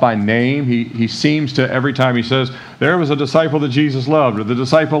himself by name. He seems to, every time he says, there was a disciple that Jesus loved, or the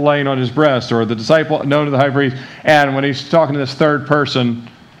disciple laying on his breast, or the disciple known to the high priest. And when he's talking to this third person,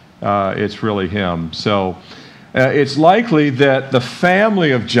 it's really him. So it's likely that the family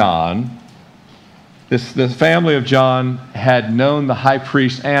of John, the family of John had known the high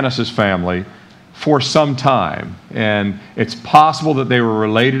priest Annas' family for some time. And it's possible that they were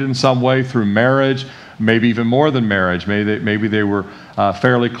related in some way through marriage, maybe even more than marriage. Maybe they were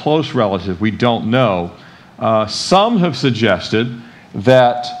fairly close relatives. We don't know. Some have suggested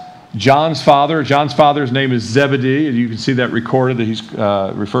that John's father's name is Zebedee, and you can see that recorded, that he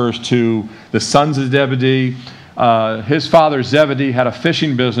refers to the sons of Zebedee. His father Zebedee had a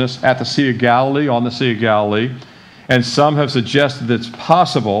fishing business at the Sea of Galilee, on the Sea of Galilee, and some have suggested that it's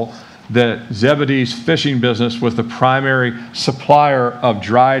possible that Zebedee's fishing business was the primary supplier of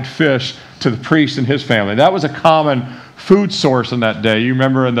dried fish to the priest and his family. That was a common food source in that day. You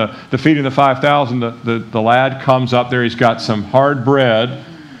remember in the feeding the 5,000, the lad comes up there, he's got some hard bread,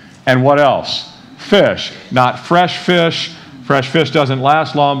 and what else? Fish. Not fresh fish. Fresh fish doesn't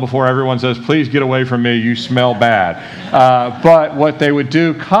last long before everyone says, please get away from me, you smell bad. But what they would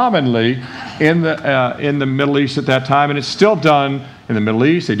do commonly in the Middle East at that time, and it's still done in the Middle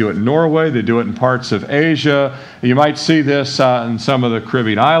East, they do it in Norway, they do it in parts of Asia. You might see this in some of the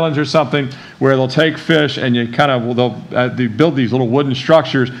Caribbean islands or something, where they'll take fish and they build these little wooden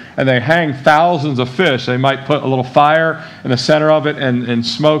structures and they hang thousands of fish. They might put a little fire in the center of it and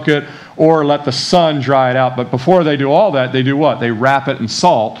smoke it, or let the sun dry it out. But before they do all that, they do what? They wrap it in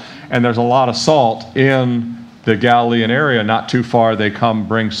salt, and there's a lot of salt in the Galilean area. Not too far, they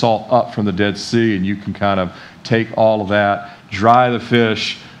bring salt up from the Dead Sea, and you can kind of take all of that, dry the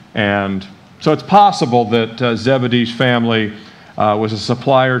fish, and so it's possible that Zebedee's family was a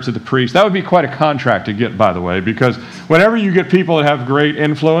supplier to the priest. That would be quite a contract to get, by the way, because whenever you get people that have great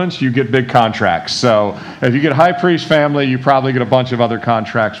influence, you get big contracts. So if you get a high priest family, you probably get a bunch of other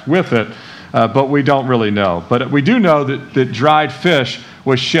contracts with it, but we don't really know. But we do know that dried fish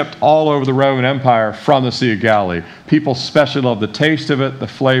was shipped all over the Roman Empire from the Sea of Galilee. People especially love the taste of it, the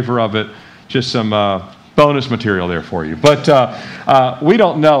flavor of it, just some bonus material there for you. But we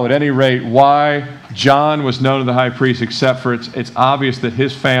don't know, at any rate, why John was known to the high priest, except for it's obvious that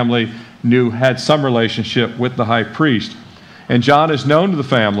his family had some relationship with the high priest. And John is known to the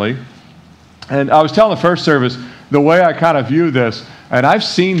family. And I was telling the first service, the way I kind of view this, and I've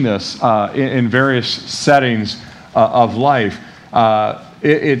seen this in various settings of life,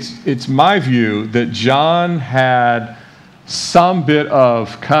 it's my view that John had some bit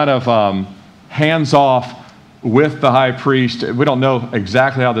of kind of hands-off with the high priest. We don't know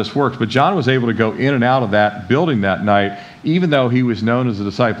exactly how this works, but John was able to go in and out of that building that night, even though he was known as a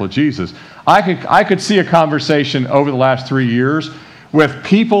disciple of Jesus. I could see a conversation over the last 3 years with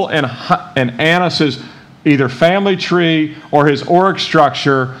people in Annas' either family tree or his org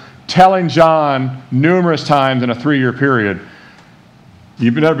structure telling John numerous times in a 3-year period,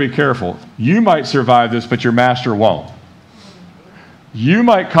 you better be careful. You might survive this, but your master won't. You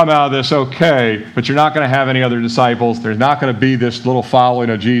might come out of this okay, but you're not going to have any other disciples. There's not going to be this little following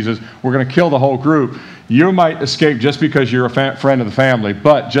of Jesus. We're going to kill the whole group. You might escape just because you're a friend of the family,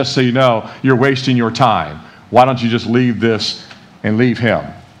 but just so you know, you're wasting your time. Why don't you just leave this and leave him?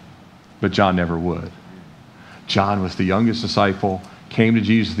 But John never would. John was the youngest disciple, came to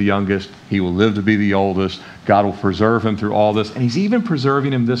Jesus the youngest. He will live to be the oldest. God will preserve him through all this, and he's even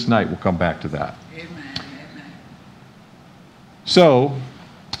preserving him this night. We'll come back to that. So,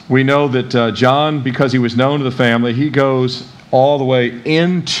 we know that John, because he was known to the family, he goes all the way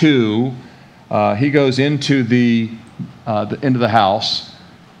into the house.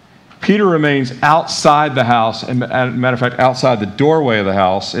 Peter remains outside the house, and as a matter of fact, outside the doorway of the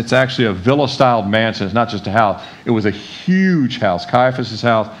house. It's actually a villa-styled mansion. It's not just a house. It was a huge house. Caiaphas'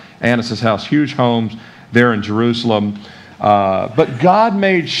 house, Annas' house, huge homes there in Jerusalem. But God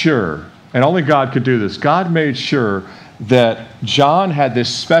made sure, and only God could do this, God made sure that John had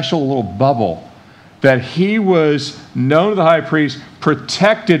this special little bubble, that he was known to the high priest,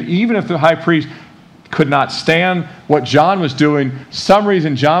 protected, even if the high priest could not stand what John was doing. Some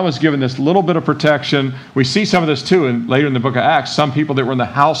reason John was given this little bit of protection. We see some of this too later in the book of Acts. Some people that were in the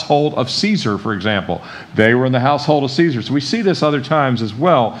household of Caesar, for example, they were in the household of Caesar. So we see this other times as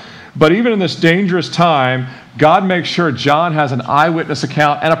well. But even in this dangerous time, God makes sure John has an eyewitness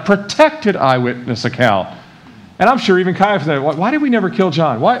account and a protected eyewitness account. And I'm sure even Caiaphas said, why did we never kill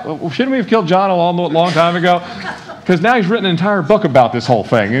John? Why shouldn't we have killed John a long time ago? Because now he's written an entire book about this whole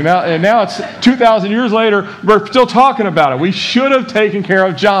thing. And now it's 2,000 years later, we're still talking about it. We should have taken care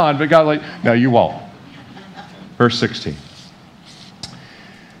of John, but God's like, no, you won't. Verse 16.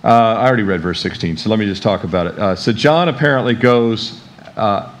 I already read verse 16, so let me just talk about it. So John apparently goes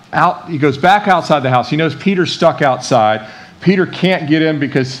out. He goes back outside the house. He knows Peter's stuck outside. Peter can't get in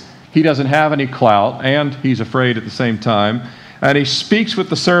because he doesn't have any clout, and he's afraid at the same time. And he speaks with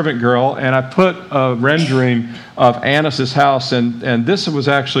the servant girl, and I put a rendering of Annas' house, and this was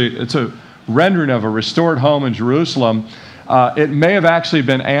actually, it's a rendering of a restored home in Jerusalem. It may have actually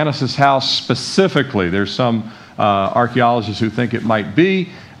been Annas' house specifically. There's some archaeologists who think it might be.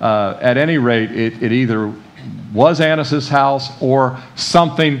 At any rate, it either was Annas' house or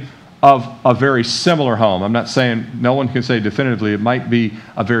something of a very similar home. I'm not saying, no one can say definitively, it might be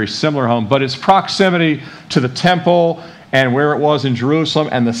a very similar home, but its proximity to the temple and where it was in Jerusalem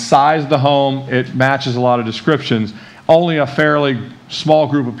and the size of the home, it matches a lot of descriptions. Only a fairly small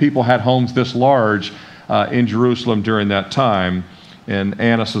group of people had homes this large in Jerusalem during that time. And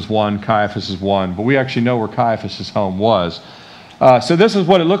Annas is one, Caiaphas is one, but we actually know where Caiaphas' home was. So this is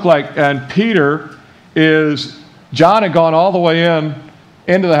what it looked like, and John had gone all the way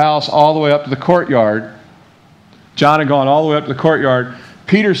into the house, all the way up to the courtyard. John had gone all the way up to the courtyard.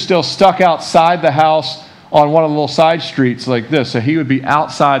 Peter's still stuck outside the house on one of the little side streets like this. So he would be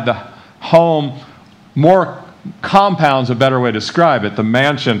outside the home. More compound's a better way to describe it. The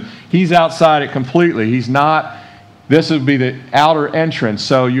mansion, he's outside it completely. He's not, this would be the outer entrance.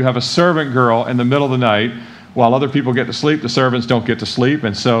 So you have a servant girl in the middle of the night. While other people get to sleep, the servants don't get to sleep.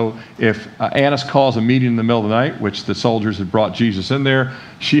 And so if Annas calls a meeting in the middle of the night, which the soldiers had brought Jesus in there,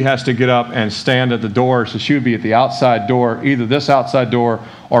 she has to get up and stand at the door. So she would be at the outside door, either this outside door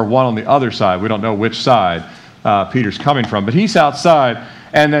or one on the other side. We don't know which side Peter's coming from, but he's outside.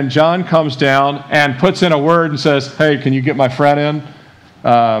 And then John comes down and puts in a word and says, hey, can you get my friend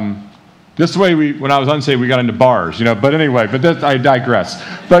in? This is the way when I was unsaved, we got into bars, But anyway, I digress.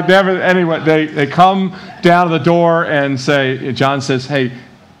 But anyway, they come down to the door and say, John says, hey,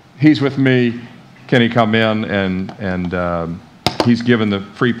 he's with me. Can he come in? And he's given the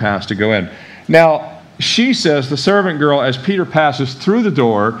free pass to go in. Now, she says, the servant girl, as Peter passes through the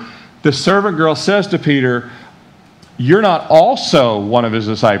door, the servant girl says to Peter, you're not also one of his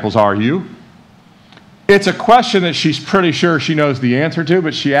disciples, are you? It's a question that she's pretty sure she knows the answer to,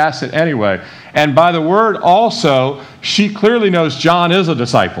 but she asks it anyway. And by the word also, she clearly knows John is a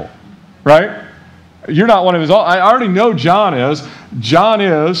disciple, right? You're not one of his, I already know John is. John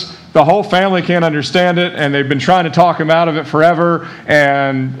is. The whole family can't understand it, and they've been trying to talk him out of it forever.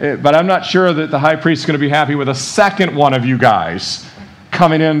 But I'm not sure that the high priest is going to be happy with a second one of you guys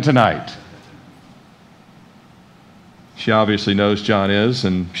coming in tonight. She obviously knows John is,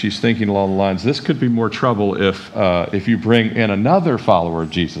 and she's thinking along the lines, this could be more trouble if you bring in another follower of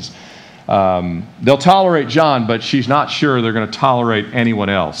Jesus. They'll tolerate John, but she's not sure they're going to tolerate anyone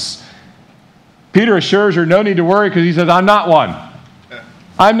else. Peter assures her, no need to worry, because he says, I'm not one.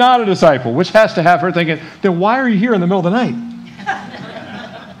 I'm not a disciple, which has to have her thinking, then why are you here in the middle of the night?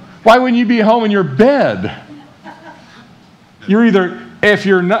 Why wouldn't you be home in your bed? You're either, if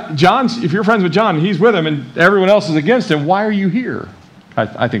you're friends with John, he's with him, and everyone else is against him, why are you here?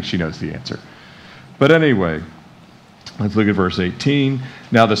 I think she knows the answer. But anyway, let's look at verse 18.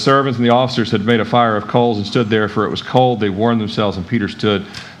 Now the servants and the officers had made a fire of coals and stood there, for it was cold. They warmed themselves, and Peter stood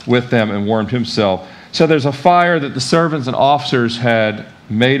with them and warmed himself. So there's a fire that the servants and officers had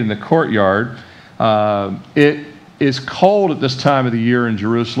made in the courtyard. It is cold at this time of the year in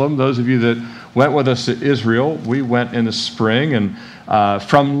Jerusalem. Those of you that went with us to Israel, we went in the spring, and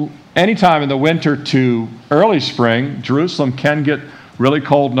from any time in the winter to early spring, Jerusalem can get really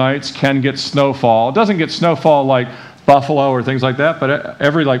cold nights, can get snowfall. It doesn't get snowfall like Buffalo or things like that, but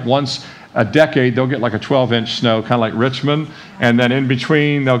every once a decade they'll get like a 12-inch snow, kind of like Richmond, and then in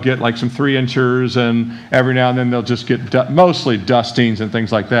between they'll get like some 3-inchers, and every now and then they'll just get mostly dustings and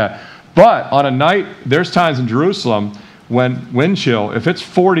things like that. But on a night, there's times in Jerusalem when wind chill, if it's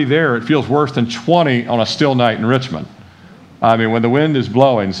 40 there, it feels worse than 20 on a still night in Richmond. I mean, when the wind is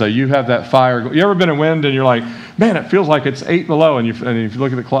blowing, so you have that fire. You ever been in wind and you're like, man, it feels like it's 8 below, and if you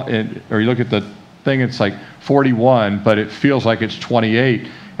look at the clock, or you look at the thing, it's like 41, but it feels like it's 28.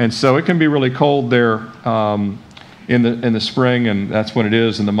 And so it can be really cold there in the spring, and that's when it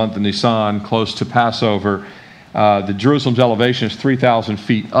is in the month of Nisan, close to Passover. The Jerusalem's elevation is 3,000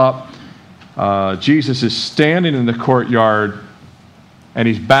 feet up. Jesus is standing in the courtyard, and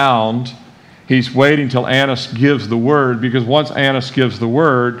he's bound. He's waiting till Annas gives the word, because once Annas gives the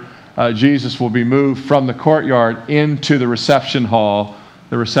word, Jesus will be moved from the courtyard into the reception hall.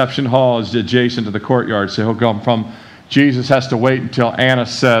 The reception hall is adjacent to the courtyard, so he'll come from. Jesus has to wait until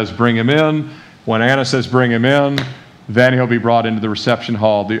Annas says, bring him in. When Annas says, bring him in, then he'll be brought into the reception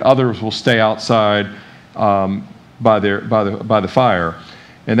hall. The others will stay outside by the fire.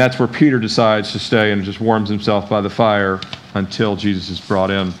 And that's where Peter decides to stay and just warms himself by the fire until Jesus is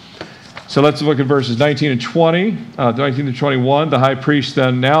brought in. So let's look at verses 19 and 20, 19 to 21. The high priest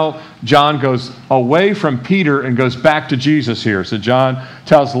then, now John goes away from Peter and goes back to Jesus here. So John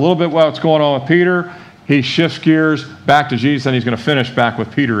tells us a little bit what's going on with Peter. He shifts gears back to Jesus, and he's going to finish back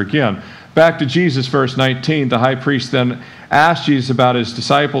with Peter again. Back to Jesus, verse 19. The high priest then asked Jesus about his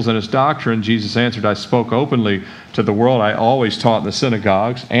disciples and his doctrine. Jesus answered, I spoke openly to the world. I always taught in the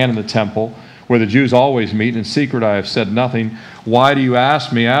synagogues and in the temple, where the Jews always meet. In secret I have said nothing. Why do you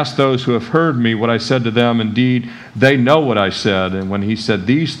ask me? Ask those who have heard me what I said to them. Indeed, they know what I said. And when he said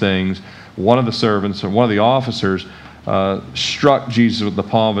these things, one of the servants, or one of the officers, struck Jesus with the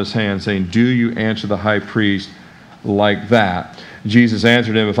palm of his hand, saying, do you answer the high priest like that? Jesus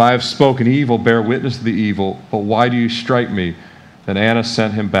answered him, if I have spoken evil, bear witness to the evil, but why do you strike me? Then Annas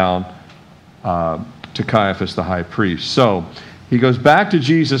sent him bound to Caiaphas the high priest. So he goes back to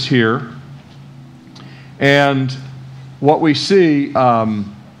Jesus here, and what we see,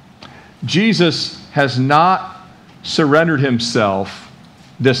 Jesus has not surrendered himself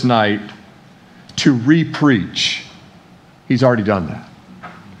this night to re-preach. He's already done that.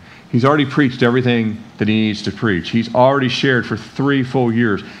 He's already preached everything that he needs to preach. He's already shared for 3 full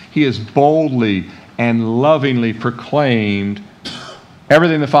years. He has boldly and lovingly proclaimed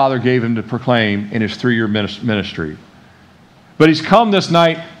everything the Father gave him to proclaim in his 3-year ministry. But he's come this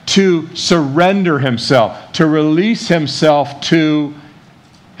night to surrender himself, to release himself to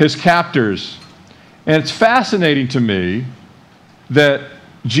his captors. And it's fascinating to me that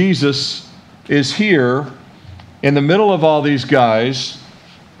Jesus is here in the middle of all these guys,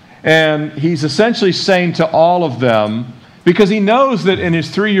 and he's essentially saying to all of them, because he knows that in his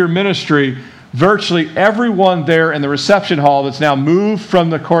 3-year ministry, virtually everyone there in the reception hall that's now moved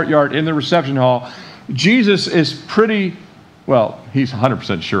from the courtyard in the reception hall, Jesus is pretty, well, he's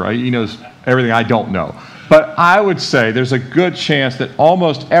 100% sure. He knows everything I don't know. But I would say there's a good chance that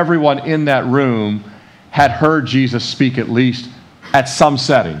almost everyone in that room had heard Jesus speak at least at some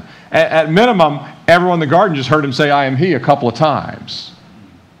setting. At minimum, everyone in the garden just heard him say, I am he, a couple of times.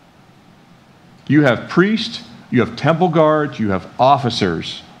 You have priests, you have temple guards, you have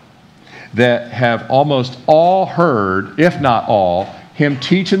officers that have almost all heard, if not all, him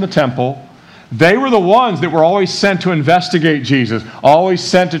teach in the temple. They were the ones that were always sent to investigate Jesus, always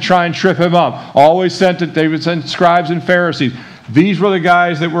sent to try and trip him up, always sent to, they would send scribes and Pharisees. These were the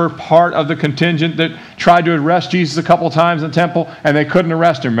guys that were part of the contingent that tried to arrest Jesus a couple of times in the temple, and they couldn't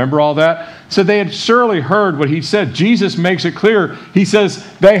arrest him. Remember all that? So they had surely heard what he said. Jesus makes it clear. He says,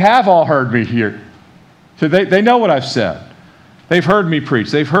 they have all heard me here. So they know what I've said. They've heard me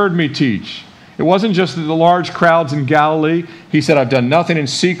preach. They've heard me teach. It wasn't just the large crowds in Galilee. He said, I've done nothing in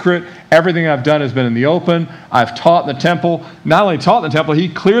secret. Everything I've done has been in the open. I've taught in the temple. Not only taught in the temple, he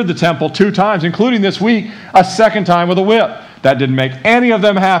cleared the temple 2 times, including this week, a second time with a whip. That didn't make any of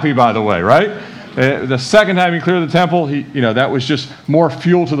them happy, by the way, right? The second time he cleared the temple, that was just more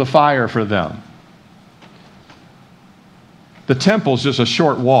fuel to the fire for them. The temple is just a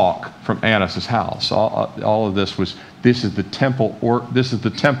short walk from Annas' house. All of this is the temple, or this is the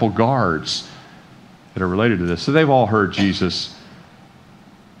temple guards that are related to this. So they've all heard Jesus.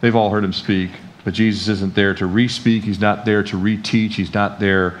 They've all heard him speak, but Jesus isn't there to re-speak. He's not there to re-teach. He's not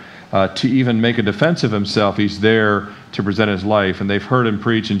there to even make a defense of himself. He's there to present his life. And they've heard him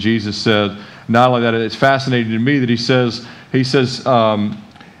preach, and Jesus said, not only that, it's fascinating to me that he says,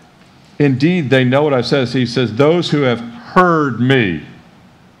 indeed, they know what I've said. He says, those who have heard me.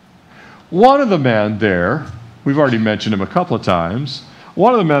 One of the men there, we've already mentioned him a couple of times,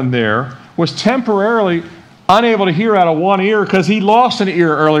 one of the men there was temporarily unable to hear out of one ear because he lost an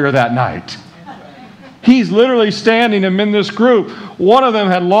ear earlier that night. He's literally standing in this group. One of them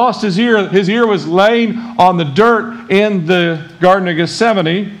had lost his ear. His ear was laying on the dirt in the Garden of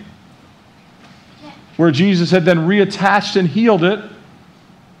Gethsemane, where Jesus had then reattached and healed it.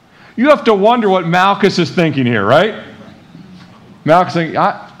 You have to wonder what Malchus is thinking here, right? Malchus thinking,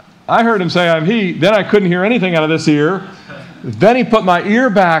 I heard him say, I'm he. Then I couldn't hear anything out of this ear. Then he put my ear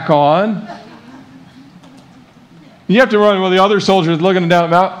back on. You have to run with the other soldiers looking down at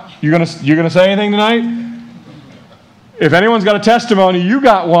Malchus. You gonna say anything tonight? If anyone's got a testimony, you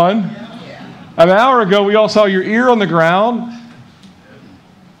got one. An hour ago, we all saw your ear on the ground.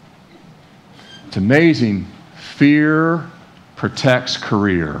 It's amazing. Fear protects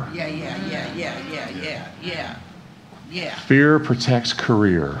career. Yeah. Fear protects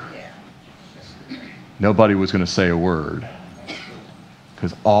career. Yeah. Nobody was going to say a word.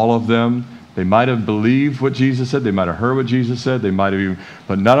 Because all of them, they might have believed what Jesus said. They might have heard what Jesus said. They might have even,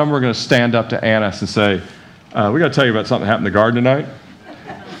 but none of them were going to stand up to Annas and say, we got to tell you about something that happened in the garden tonight.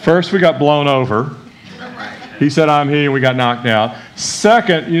 First, we got blown over. He said, I'm he, and we got knocked out.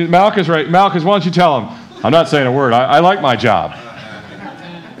 Second, Malchus, right? Malchus, why don't you tell him? I'm not saying a word. I like my job.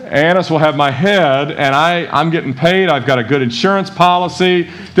 Annas will have my head, and I'm getting paid. I've got a good insurance policy.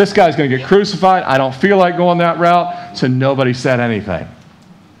 This guy's going to get crucified. I don't feel like going that route. So nobody said anything.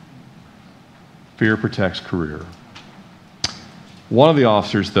 Fear protects career. One of the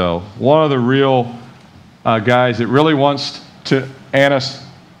officers, though, one of the real guys that really wants to Annas'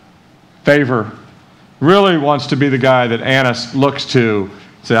 favor, really wants to be the guy that Annas looks to,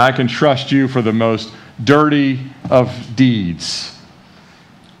 say, I can trust you for the most dirty of deeds.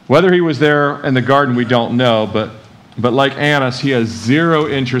 Whether he was there in the garden, we don't know, but like Annas, he has zero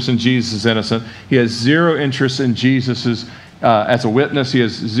interest in Jesus' innocence. He has zero interest in Jesus' as a witness. He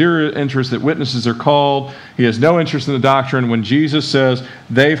has zero interest that witnesses are called. He has no interest in the doctrine. When Jesus says,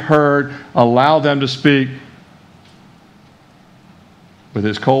 they've heard, allow them to speak, with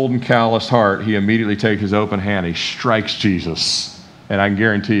his cold and calloused heart, he immediately takes his open hand. He strikes Jesus. And I can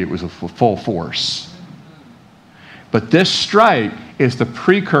guarantee it was a full force. But this strike is the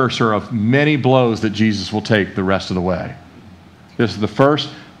precursor of many blows that Jesus will take the rest of the way. This is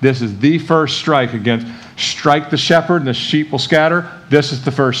the first strike against, strike the shepherd and the sheep will scatter. This is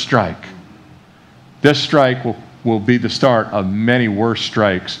the first strike. This strike will be the start of many worse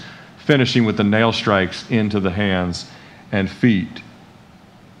strikes, finishing with the nail strikes into the hands and feet.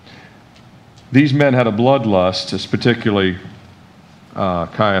 These men had a bloodlust, particularly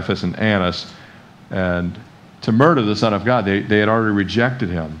Caiaphas and Annas, and to murder the Son of God. They had already rejected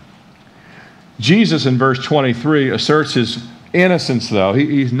him. Jesus, in verse 23, asserts his innocence, though.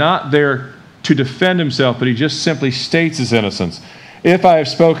 He's not there to defend himself, but he just simply states his innocence. If I have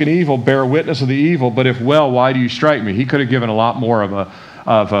spoken evil, bear witness of the evil, but if well, why do you strike me? He could have given a lot more of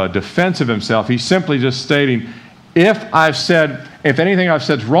a defense of himself. He's simply just stating, if anything I've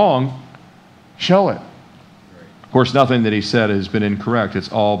said is wrong, show it. Of course, nothing that he said has been incorrect.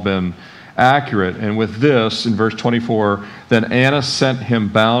 It's all been accurate. And with this, in verse 24, then Annas sent him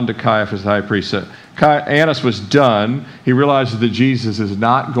bound to Caiaphas the high priest. Annas was done. He realizes that Jesus is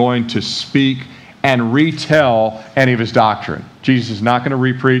not going to speak and retell any of his doctrine. Jesus is not going to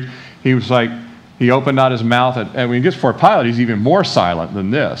repreach. He was like, he opened not his mouth. And when he gets before Pilate, he's even more silent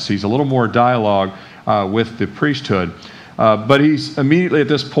than this. He's a little more dialogue with the priesthood. But he's immediately at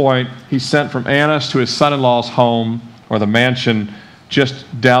this point, he's sent from Annas to his son-in-law's home or the mansion just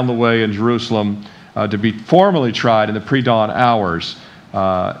down the way in Jerusalem to be formally tried in the pre-dawn hours.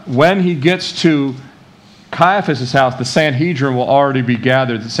 When he gets to Caiaphas' house, the Sanhedrin will already be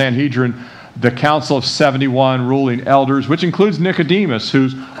gathered. The Sanhedrin, the Council of 71 ruling elders, which includes Nicodemus,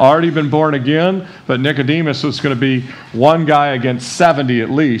 who's already been born again, but Nicodemus was going to be one guy against 70 at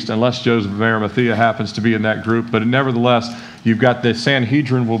least, unless Joseph of Arimathea happens to be in that group. But nevertheless, you've got the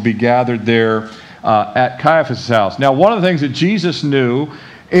Sanhedrin will be gathered there at Caiaphas' house. Now, one of the things that Jesus knew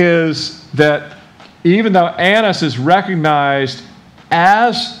is that even though Annas is recognized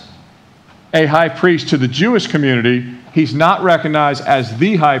as a high priest to the Jewish community, he's not recognized as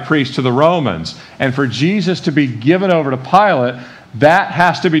the high priest to the Romans. And for Jesus to be given over to Pilate, that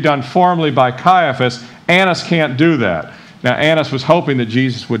has to be done formally by Caiaphas. Annas can't do that. Now, Annas was hoping that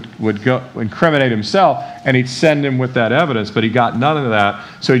Jesus would go incriminate himself, and he'd send him with that evidence, but he got none of that,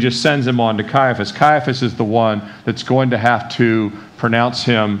 so he just sends him on to Caiaphas. Caiaphas is the one that's going to have to pronounce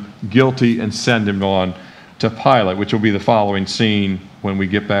him guilty and send him on to Pilate, which will be the following scene when we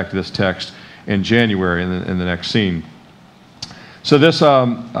get back to this text in January in the next scene. So this,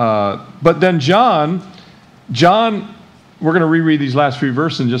 but then John, we're going to reread these last few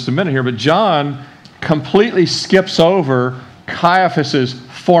verses in just a minute here, but John completely skips over Caiaphas'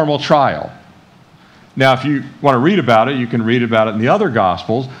 formal trial. Now, if you want to read about it, you can read about it in the other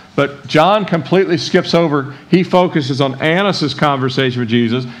Gospels, but John completely skips over, he focuses on Annas' conversation with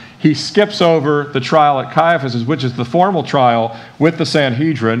Jesus. He skips over the trial at Caiaphas', which is the formal trial with the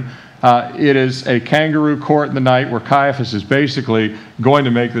Sanhedrin. It is a kangaroo court in the night where Caiaphas is basically going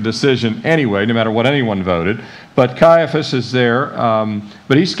to make the decision anyway, no matter what anyone voted. But Caiaphas is there,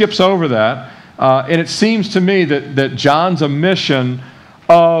 but he skips over that. And it seems to me that John's omission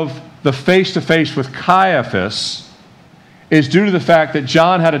of the face-to-face with Caiaphas is due to the fact that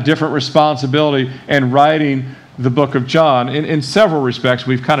John had a different responsibility in writing the book of John. In several respects,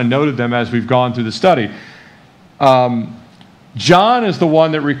 we've kind of noted them as we've gone through the study. John is the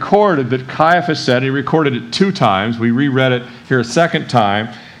one that recorded that Caiaphas said, he recorded it 2 times. We reread it here a second time.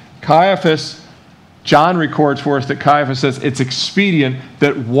 John records for us that Caiaphas says it's expedient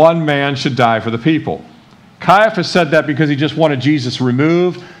that one man should die for the people. Caiaphas said that because he just wanted Jesus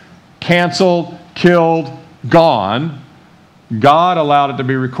removed, canceled, killed, gone. God allowed it to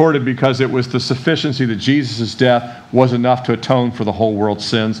be recorded because it was the sufficiency that Jesus' death was enough to atone for the whole world's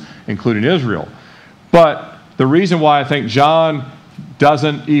sins, including Israel. But the reason why I think John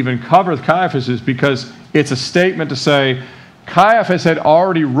doesn't even cover Caiaphas is because it's a statement to say Caiaphas had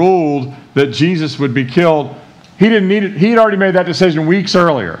already ruled that Jesus would be killed. He didn't need it. He had already made that decision weeks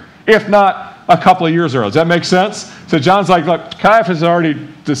earlier, if not a couple of years earlier. Does that make sense? So John's like, look, Caiaphas had already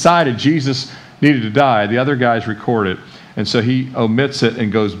decided Jesus needed to die. The other guys record it. And so he omits it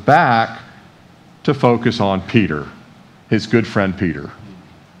and goes back to focus on Peter, his good friend Peter.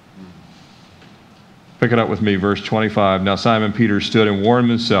 Pick it up with me, verse 25. Now Simon Peter stood and warned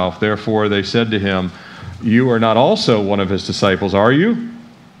himself. Therefore they said to him, you are not also one of his disciples, are you?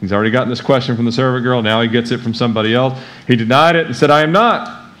 He's already gotten this question from the servant girl. Now he gets it from somebody else. He denied it and said, I am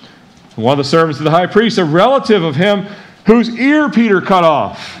not. One of the servants of the high priest, a relative of him whose ear Peter cut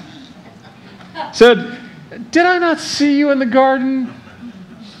off, said, did I not see you in the garden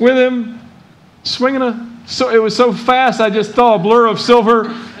with him swinging it was so fast I just saw a blur of silver.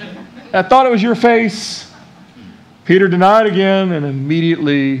 I thought it was your face. Peter denied again, and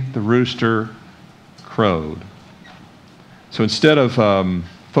immediately the rooster crowed. So instead of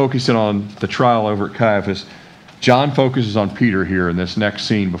focusing on the trial over at Caiaphas, John focuses on Peter here in this next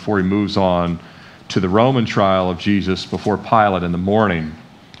scene before he moves on to the Roman trial of Jesus before Pilate in the morning.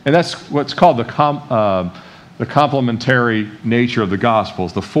 And that's what's called the complementary nature of the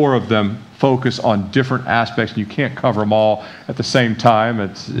Gospels. The 4 of them focus on different aspects, and you can't cover them all at the same time.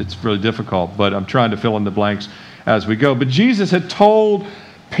 It's really difficult, but I'm trying to fill in the blanks as we go. But Jesus had told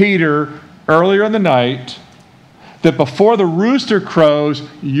Peter earlier in the night that before the rooster crows,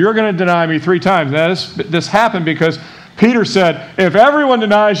 you're going to deny me 3 times. Now, this happened because Peter said, if everyone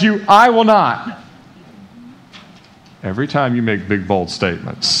denies you, I will not. Every time you make big, bold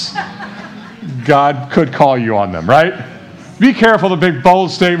statements, God could call you on them, right? Be careful the big,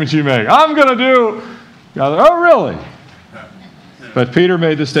 bold statements you make. I'm going to do. God, oh, really? But Peter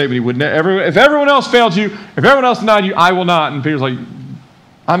made this statement. He would if everyone else failed you, if everyone else denied you, I will not. And Peter's like,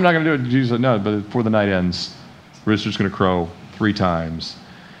 I'm not going to do it. Jesus said, no, but before the night ends, the rooster's going to crow 3 times.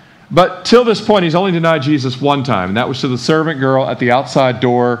 But till this point, he's only denied Jesus 1 time, and that was to the servant girl at the outside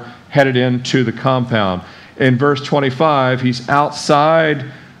door headed into the compound. In verse 25, he's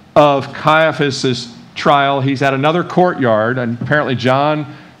outside of Caiaphas' trial. He's at another courtyard, and apparently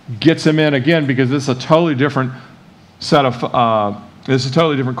John gets him in again because this is a totally different this is a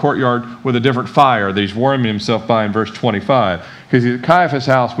totally different courtyard with a different fire that he's warming himself by in verse 25. Because he's at Caiaphas'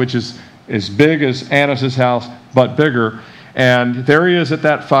 house, which is as big as Annas' house, but bigger. And there he is at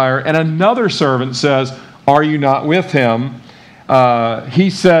that fire. And another servant says, "Are you not with him?" He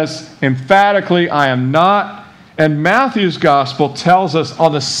says emphatically, "I am not." And Matthew's gospel tells us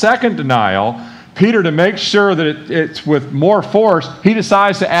on the second denial, Peter, to make sure that it's with more force, he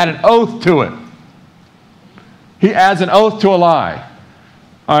decides to add an oath to it. He adds an oath to a lie.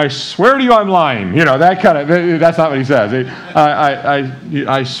 "I swear to you I'm lying." That kind of, that's not what he says.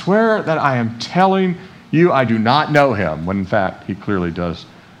 I swear that I am telling you I do not know him, when in fact he clearly does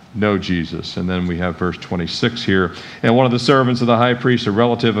know Jesus. And then we have verse 26 here. "And one of the servants of the high priest, a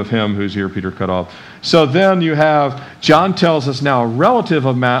relative of him," who's here, Peter cut off. So then you have, John tells us now, a relative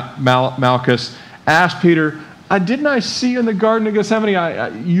of Malchus asked Peter, "Didn't I see you in the Garden of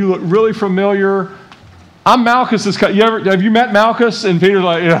Gethsemane? You look really familiar. I'm Malchus's cousin. Have you met Malchus?" And Peter's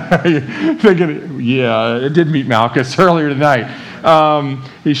like, thinking, "Yeah, I did meet Malchus earlier tonight."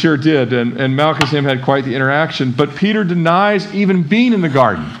 He sure did. And Malchus and him had quite the interaction. But Peter denies even being in the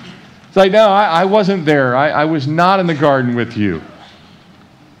garden. It's like, "No, I wasn't there. I was not in the garden with you."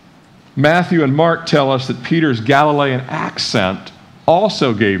 Matthew and Mark tell us that Peter's Galilean accent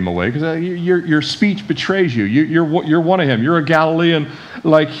also gave him away, because your speech betrays you. You're one of him. You're a Galilean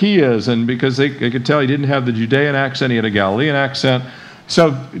like he is. And because they could tell he didn't have the Judean accent, he had a Galilean accent.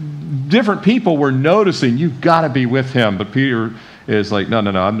 So different people were noticing, "You've got to be with him." But Peter is like, no,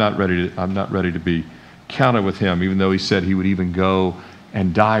 I'm not ready to be counted with him, even though he said he would even go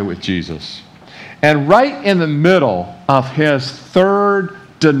and die with Jesus. And right in the middle of his third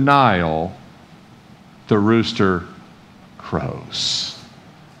denial, the rooster crows.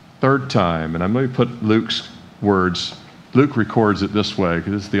 Third time. And I'm going to put Luke's words. Luke records it this way,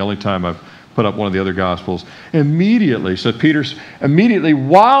 because this is the only time I've put up one of the other Gospels. Immediately,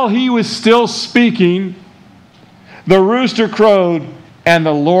 while he was still speaking, the rooster crowed, and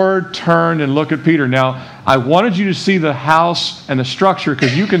the Lord turned and looked at Peter. Now, I wanted you to see the house and the structure,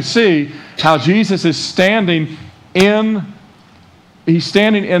 because you can see how Jesus is standing in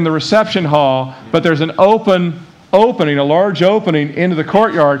the reception hall, but there's an opening, a large opening into the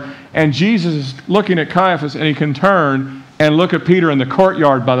courtyard, and Jesus is looking at Caiaphas, and he can turn and look at Peter in the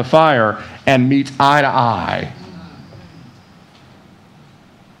courtyard by the fire and meet eye to eye.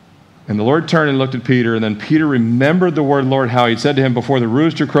 And the Lord turned and looked at Peter, and then Peter remembered the word of the Lord, how he said to him, "Before the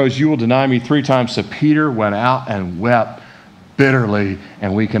rooster crows, you will deny me 3 times. So Peter went out and wept bitterly,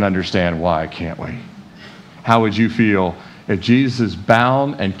 and we can understand why, can't we? How would you feel if Jesus is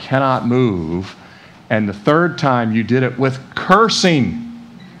bound and cannot move, and the third time you did it with cursing?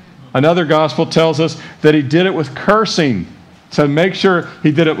 Another gospel tells us that he did it with cursing. So make sure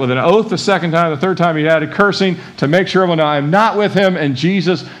he did it with an oath the second time. The third time he added cursing to make sure everyone knows, "I am not with him." And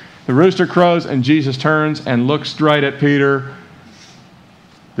Jesus, the rooster crows, and Jesus turns and looks right at Peter.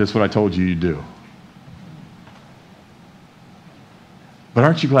 "This is what I told you you'd do." But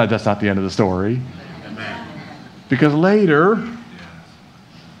aren't you glad that's not the end of the story? Because later,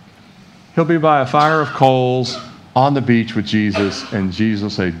 he'll be by a fire of coals on the beach with Jesus, and Jesus will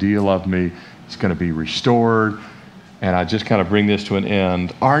say, "Do you love me?" It's going to be restored. And I just kind of bring this to an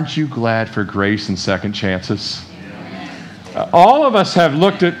end. Aren't you glad for grace and second chances? All of us have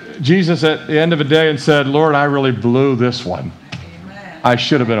looked at Jesus at the end of a day and said, "Lord, I really blew this one. I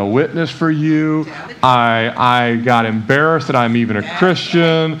should have been a witness for you. I got embarrassed that I'm even a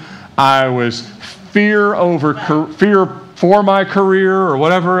Christian. I was fear for my career," or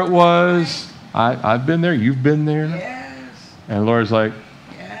whatever it was. I've been there. You've been there. Yes. And the Lord's like,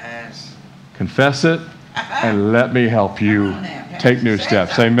 Yes. confess it and let me help you take new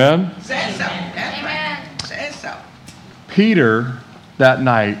steps. Amen? Say so. Amen. Say so. Peter, that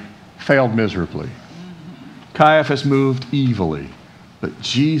night, failed miserably. Caiaphas moved evilly. But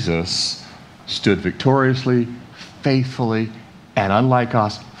Jesus stood victoriously, faithfully, and unlike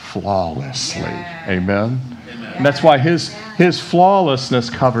us, flawlessly. Yeah. Amen? And that's why his flawlessness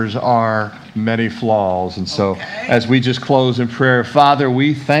covers our many flaws. And so as we just close in prayer, Father,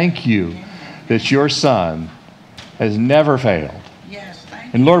 we thank you that your Son has never failed. Yes, thank you.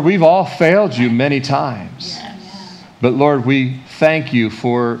 And Lord, we've all failed you many times. Yes. But Lord, we thank you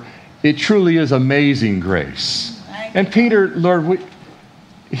for it truly is amazing grace. And Peter, Lord,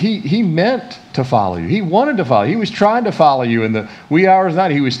 he meant to follow you. He wanted to follow you. He was trying to follow you in the wee hours of the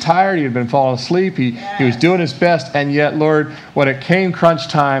night. He was tired. He had been falling asleep. He was doing his best. And yet, Lord, when it came crunch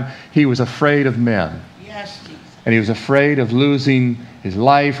time, he was afraid of men. Yes, Jesus. And he was afraid of losing his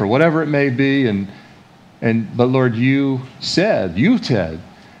life or whatever it may be. But Lord, you said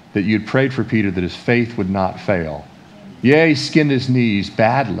that you'd prayed for Peter that his faith would not fail. Yeah, he skinned his knees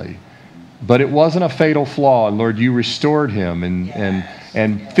badly, but it wasn't a fatal flaw. And Lord, you restored him.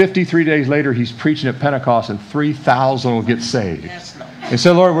 And 53 days later, he's preaching at Pentecost, and 3,000 will get saved. Yes, Lord. And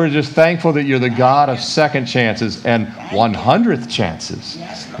so, Lord, we're just thankful that you're the God of second chances and 100th chances.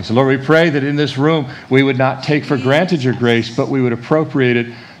 Yes, Lord. And so, Lord, we pray that in this room, we would not take for granted your grace, but we would appropriate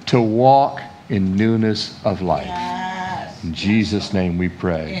it to walk in newness of life. Yes. In Jesus' name we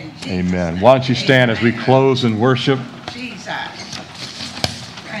pray. In Jesus' Amen. name. Why don't you stand as we close in worship? Jesus.